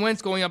 Carson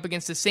Wentz going up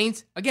against the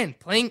Saints, again,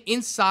 playing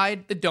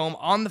inside the dome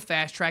on the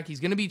fast track. He's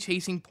going to be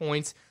chasing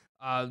points.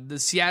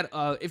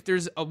 If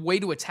there's a way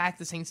to attack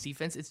the Saints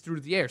defense, it's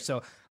through the air. So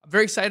I'm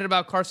very excited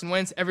about Carson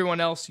Wentz. Everyone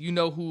else, you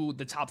know who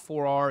the top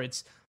 4 are.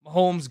 It's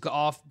Mahomes,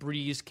 Goff,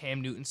 Breeze,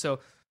 Cam Newton. So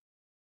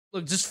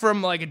look, just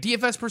from like a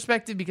DFS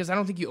perspective, because I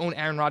don't think you own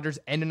Aaron Rodgers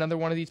and another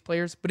one of these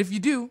players, but if you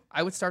do,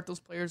 I would start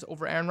those players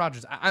over Aaron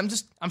Rodgers. I'm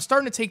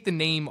starting to take the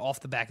name off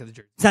the back of the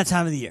jersey. It's that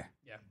time of the year.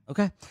 Yeah.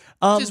 Okay.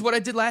 Which is what I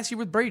did last year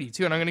with Brady,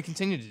 too, and I'm going to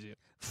continue to do.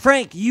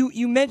 Frank,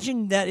 you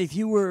mentioned that if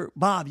you were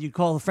Bob, you'd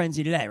call the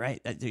Frenzy today, right?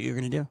 That you're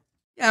going to do?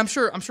 Yeah, I'm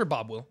sure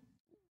Bob will.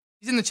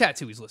 He's in the chat,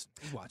 too. He's listening.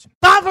 He's watching.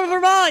 Bob from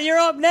Vermont, you're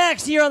up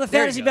next. You're on the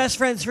Fantasy Best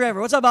Friends Forever.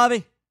 What's up,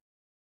 Bobby?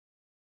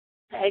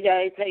 Hey,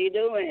 guys. How you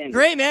doing?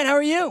 Great, man. How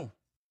are you?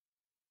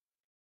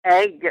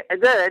 Hey,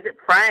 good.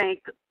 Frank,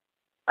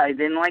 I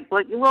didn't like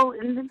what you wrote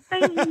in the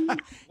thing.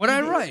 What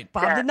I write?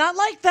 Bob did not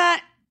like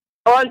that.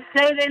 Oh, I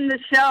said in the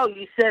show.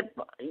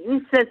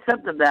 You said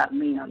something about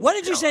me. What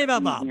did you say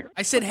about Bob?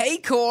 I said, "Hey,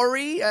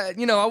 Corey." I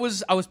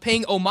was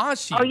paying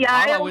homage to you. Oh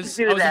yeah, Bob. I always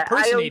do that.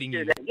 Impersonating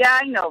you. Yeah,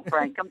 I know,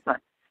 Frank. I'm sorry.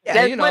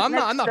 Yeah, I'm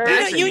not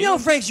bashing you. You know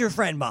Frank's your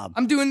friend, Bob.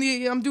 I'm doing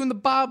the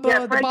Bob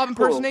yeah, the Bob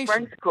impersonation. Cool.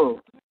 Frank's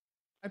cool.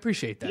 I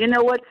appreciate that. You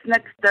know what's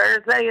next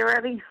Thursday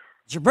already?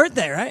 It's your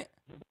birthday, right?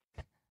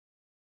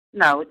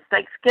 No, it's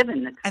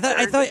Thanksgiving. It's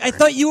I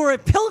thought you were a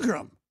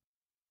pilgrim.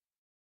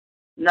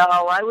 No,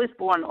 I was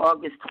born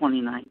August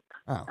 29th.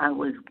 Oh. I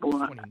was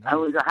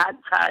a hot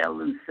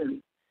child in the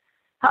city.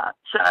 Hot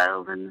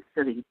child in the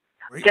city.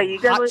 Okay,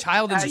 you got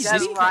child in the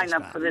city? Line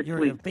up for this You're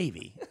week. a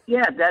baby.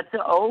 Yeah, that's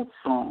an old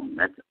song.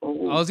 That's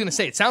old. I was gonna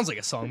say it sounds like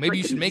a song. Maybe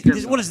you should make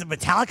it. What is it?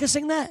 Metallica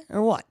sing that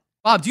or what?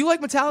 Bob, do you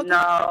like Metallica?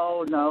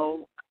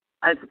 No.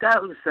 I forgot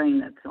who sang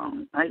that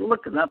song. I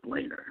look it up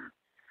later.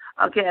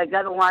 Okay, I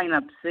got a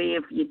lineup. See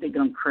if you think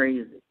I'm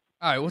crazy.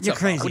 All right, what's You're up?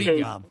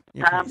 crazy, Bob? What do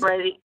you Bob.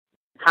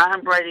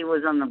 Tom Brady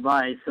was on the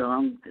bye, so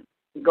I'm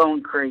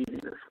going crazy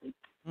this week.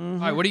 All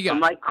right, what do you got? For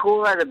my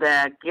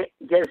quarterback,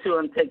 guess who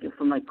I'm taking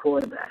for my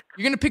quarterback?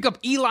 You're going to pick up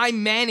Eli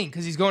Manning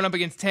because he's going up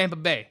against Tampa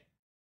Bay.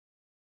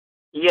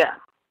 Yeah.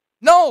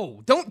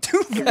 No, don't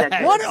do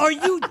that. What are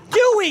you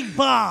doing,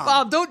 Bob?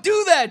 Bob, don't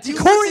do that. You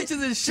listen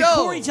to this show. Did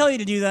Corey tell you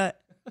to do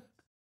that?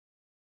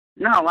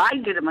 No, I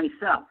did it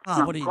myself.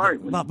 Oh, what are you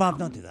doing? Bob,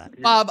 don't do that.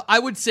 Bob, I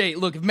would say,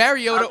 look, if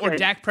Mariota or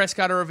Dak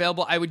Prescott are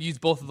available, I would use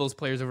both of those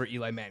players over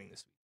Eli Manning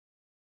this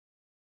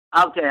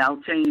week. Okay,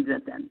 I'll change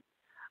it then.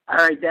 All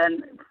right,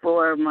 then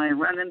for my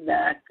running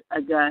back,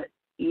 I got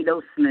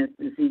Ito Smith.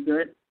 Is he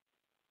good?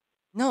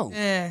 No.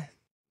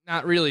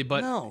 Not really,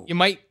 but no. you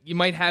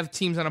might have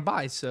teams on a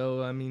bye.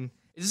 So I mean,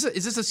 is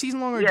this a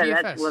season long or yeah,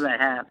 DFS? that's what I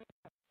have.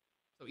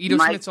 So Ito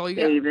Smith's all you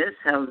got. Mike Davis,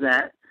 how's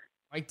that?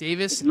 Mike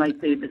Davis. Is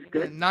Mike Davis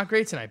good? Not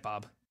great tonight,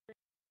 Bob.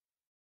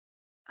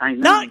 I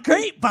know. Not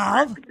great,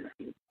 Bob.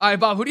 All right,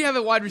 Bob. Who do you have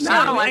at wide receiver?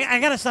 No, I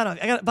got to sign off.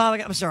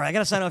 I'm sorry. I got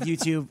to sign off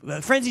YouTube.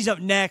 Frenzy's up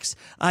next.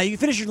 You can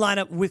finish your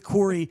lineup with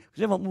Corey.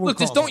 Look,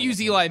 just don't use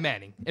Eli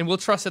Manning, and we'll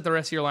trust that the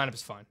rest of your lineup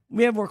is fine.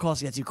 We have more calls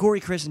to get to. Corey,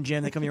 Chris, and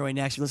Jim, they come your way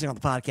next. You're listening on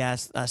the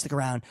podcast. Stick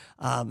around.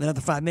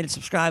 Another 5 minutes.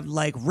 Subscribe,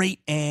 like,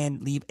 rate,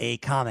 and leave a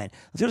comment.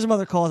 Let's go to some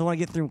other calls. I want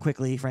to get through them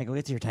quickly. Frank, we'll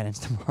get to your tight ends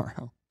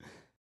tomorrow.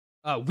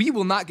 We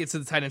will not get to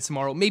the tight ends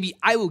tomorrow. Maybe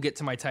I will get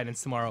to my tight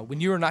ends tomorrow when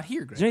you are not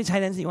here, Greg. Is there any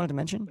tight ends that you wanted to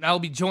mention? And I will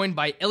be joined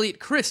by Elliot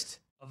Christ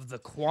of the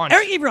Quant.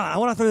 Eric Ebron. I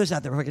want to throw this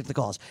out there before I get to the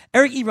calls.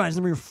 Eric Ebron is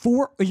number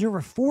four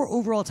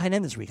overall tight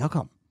end this week. How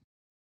come?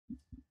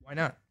 Why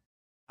not?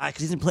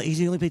 Because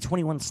he only played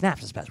 21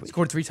 snaps this past week.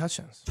 Scored 3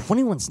 touchdowns.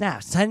 21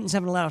 snaps. Tight ends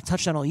haven't allowed a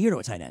touchdown all year to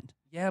a tight end.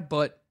 Yeah,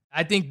 but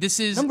I think this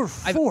is number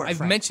 4.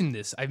 I've mentioned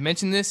this.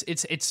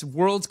 It's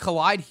worlds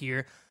collide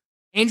here.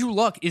 Andrew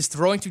Luck is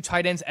throwing to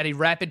tight ends at a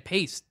rapid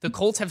pace. The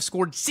Colts have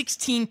scored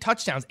 16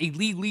 touchdowns, a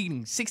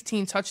league-leading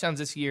 16 touchdowns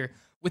this year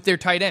with their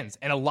tight ends,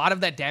 and a lot of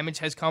that damage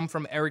has come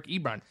from Eric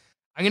Ebron.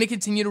 I'm going to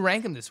continue to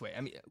rank him this way.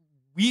 I mean,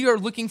 we are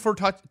looking for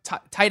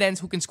tight ends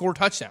who can score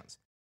touchdowns.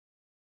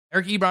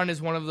 Eric Ebron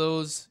is one of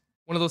those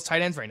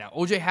tight ends right now.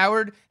 OJ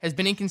Howard has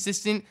been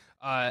inconsistent.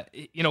 While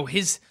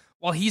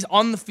he's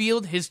on the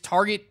field, his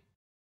target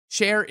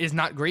share is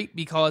not great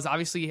because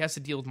obviously he has to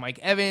deal with Mike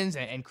Evans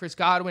and Chris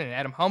Godwin and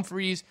Adam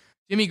Humphries.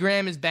 Jimmy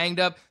Graham is banged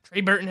up.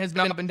 Trey Burton has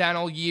been up and down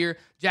all year.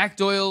 Jack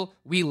Doyle,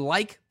 we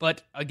like,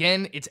 but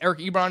again, it's Eric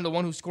Ebron, the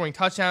one who's scoring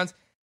touchdowns.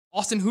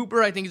 Austin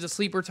Hooper, I think, is a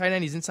sleeper tight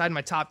end. He's inside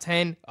my top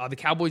 10. The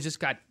Cowboys just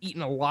got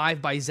eaten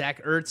alive by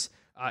Zach Ertz,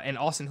 and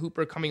Austin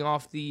Hooper coming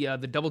off the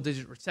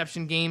double-digit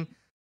reception game.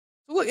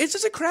 So look, it's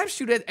just a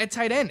crapshoot at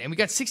tight end, and we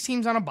got 6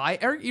 teams on a bye.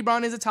 Eric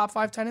Ebron is a top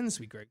 5 tight end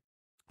this week, Greg.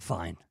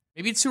 Fine.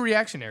 Maybe it's too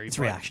reactionary. It's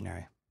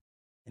reactionary.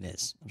 It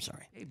is. I'm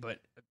sorry. Hey, but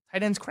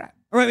tight end's crap.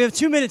 All right, we have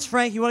 2 minutes,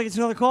 Frank. You want to get to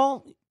another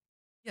call?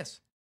 Yes.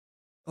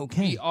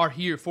 Okay. We are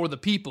here for the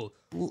people.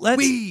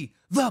 We,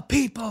 the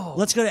people.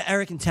 Let's go to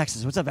Eric in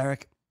Texas. What's up,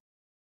 Eric?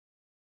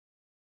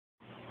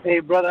 Hey,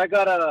 brother, I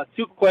got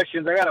 2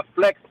 questions. I got a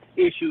flex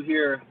issue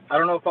here. I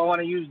don't know if I want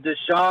to use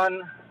Deshaun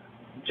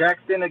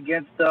Jackson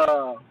against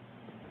the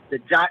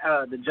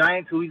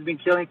Giants, who he's been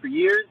killing for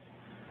years,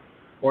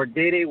 or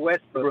Dede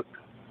Westbrook,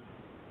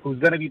 who's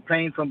going to be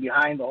playing from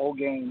behind the whole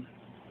game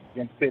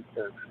against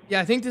Pittsburgh. Yeah,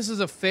 I think this is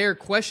a fair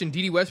question.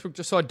 Dede Westbrook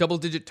just saw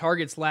double-digit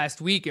targets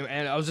last week,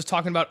 and I was just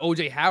talking about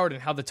O.J. Howard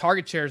and how the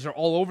target shares are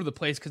all over the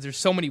place because there's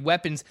so many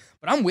weapons.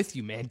 But I'm with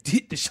you, man.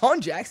 Deshaun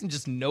Jackson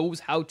just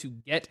knows how to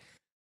get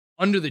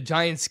under the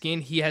Giants'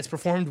 skin. He has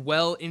performed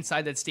well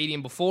inside that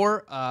stadium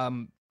before.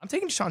 I'm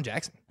taking Deshaun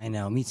Jackson. I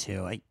know, me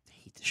too. I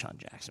hate Deshaun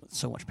Jackson with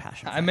so much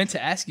passion. I meant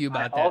to ask you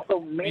about that.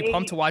 Are you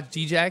pumped to watch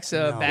D-Jax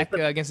back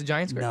against the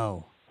Giants? Greg?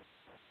 No.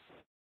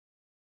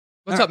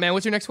 What's up, man?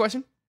 What's your next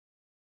question?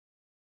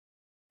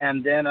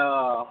 And then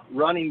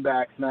running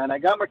backs, man. I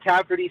got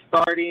McCaffrey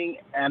starting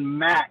and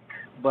Mack,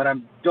 but I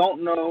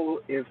don't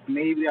know if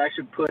maybe I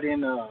should put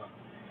in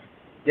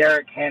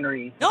Derrick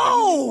Henry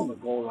on the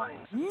goal line.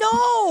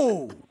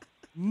 No!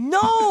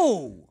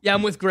 Yeah,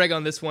 I'm with Greg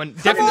on this one.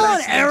 Come on,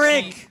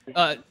 Eric!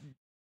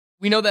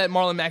 We know that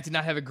Marlon Mack did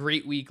not have a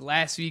great week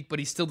last week, but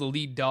he's still the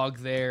lead dog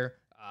there.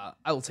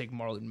 I will take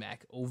Marlon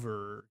Mack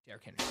over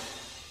Derrick Henry.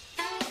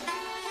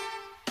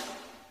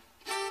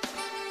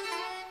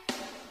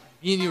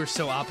 Me and you are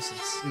so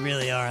opposites. We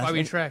really are. That's why we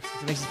attract.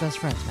 It makes us best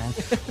friends, man.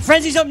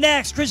 Frenzy's up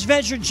next. Chris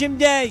Venture, Jim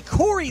Day,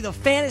 Corey, the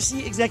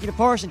fantasy executive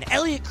person,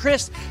 Elliot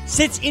Christ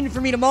sits in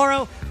for me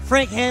tomorrow.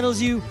 Frank handles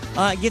you,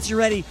 gets you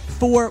ready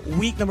for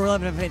week number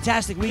 11. Have a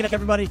fantastic week,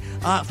 everybody.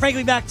 Frank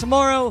will be back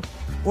tomorrow,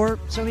 or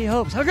so he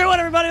hopes. Have a great one,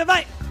 everybody.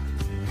 Bye-bye.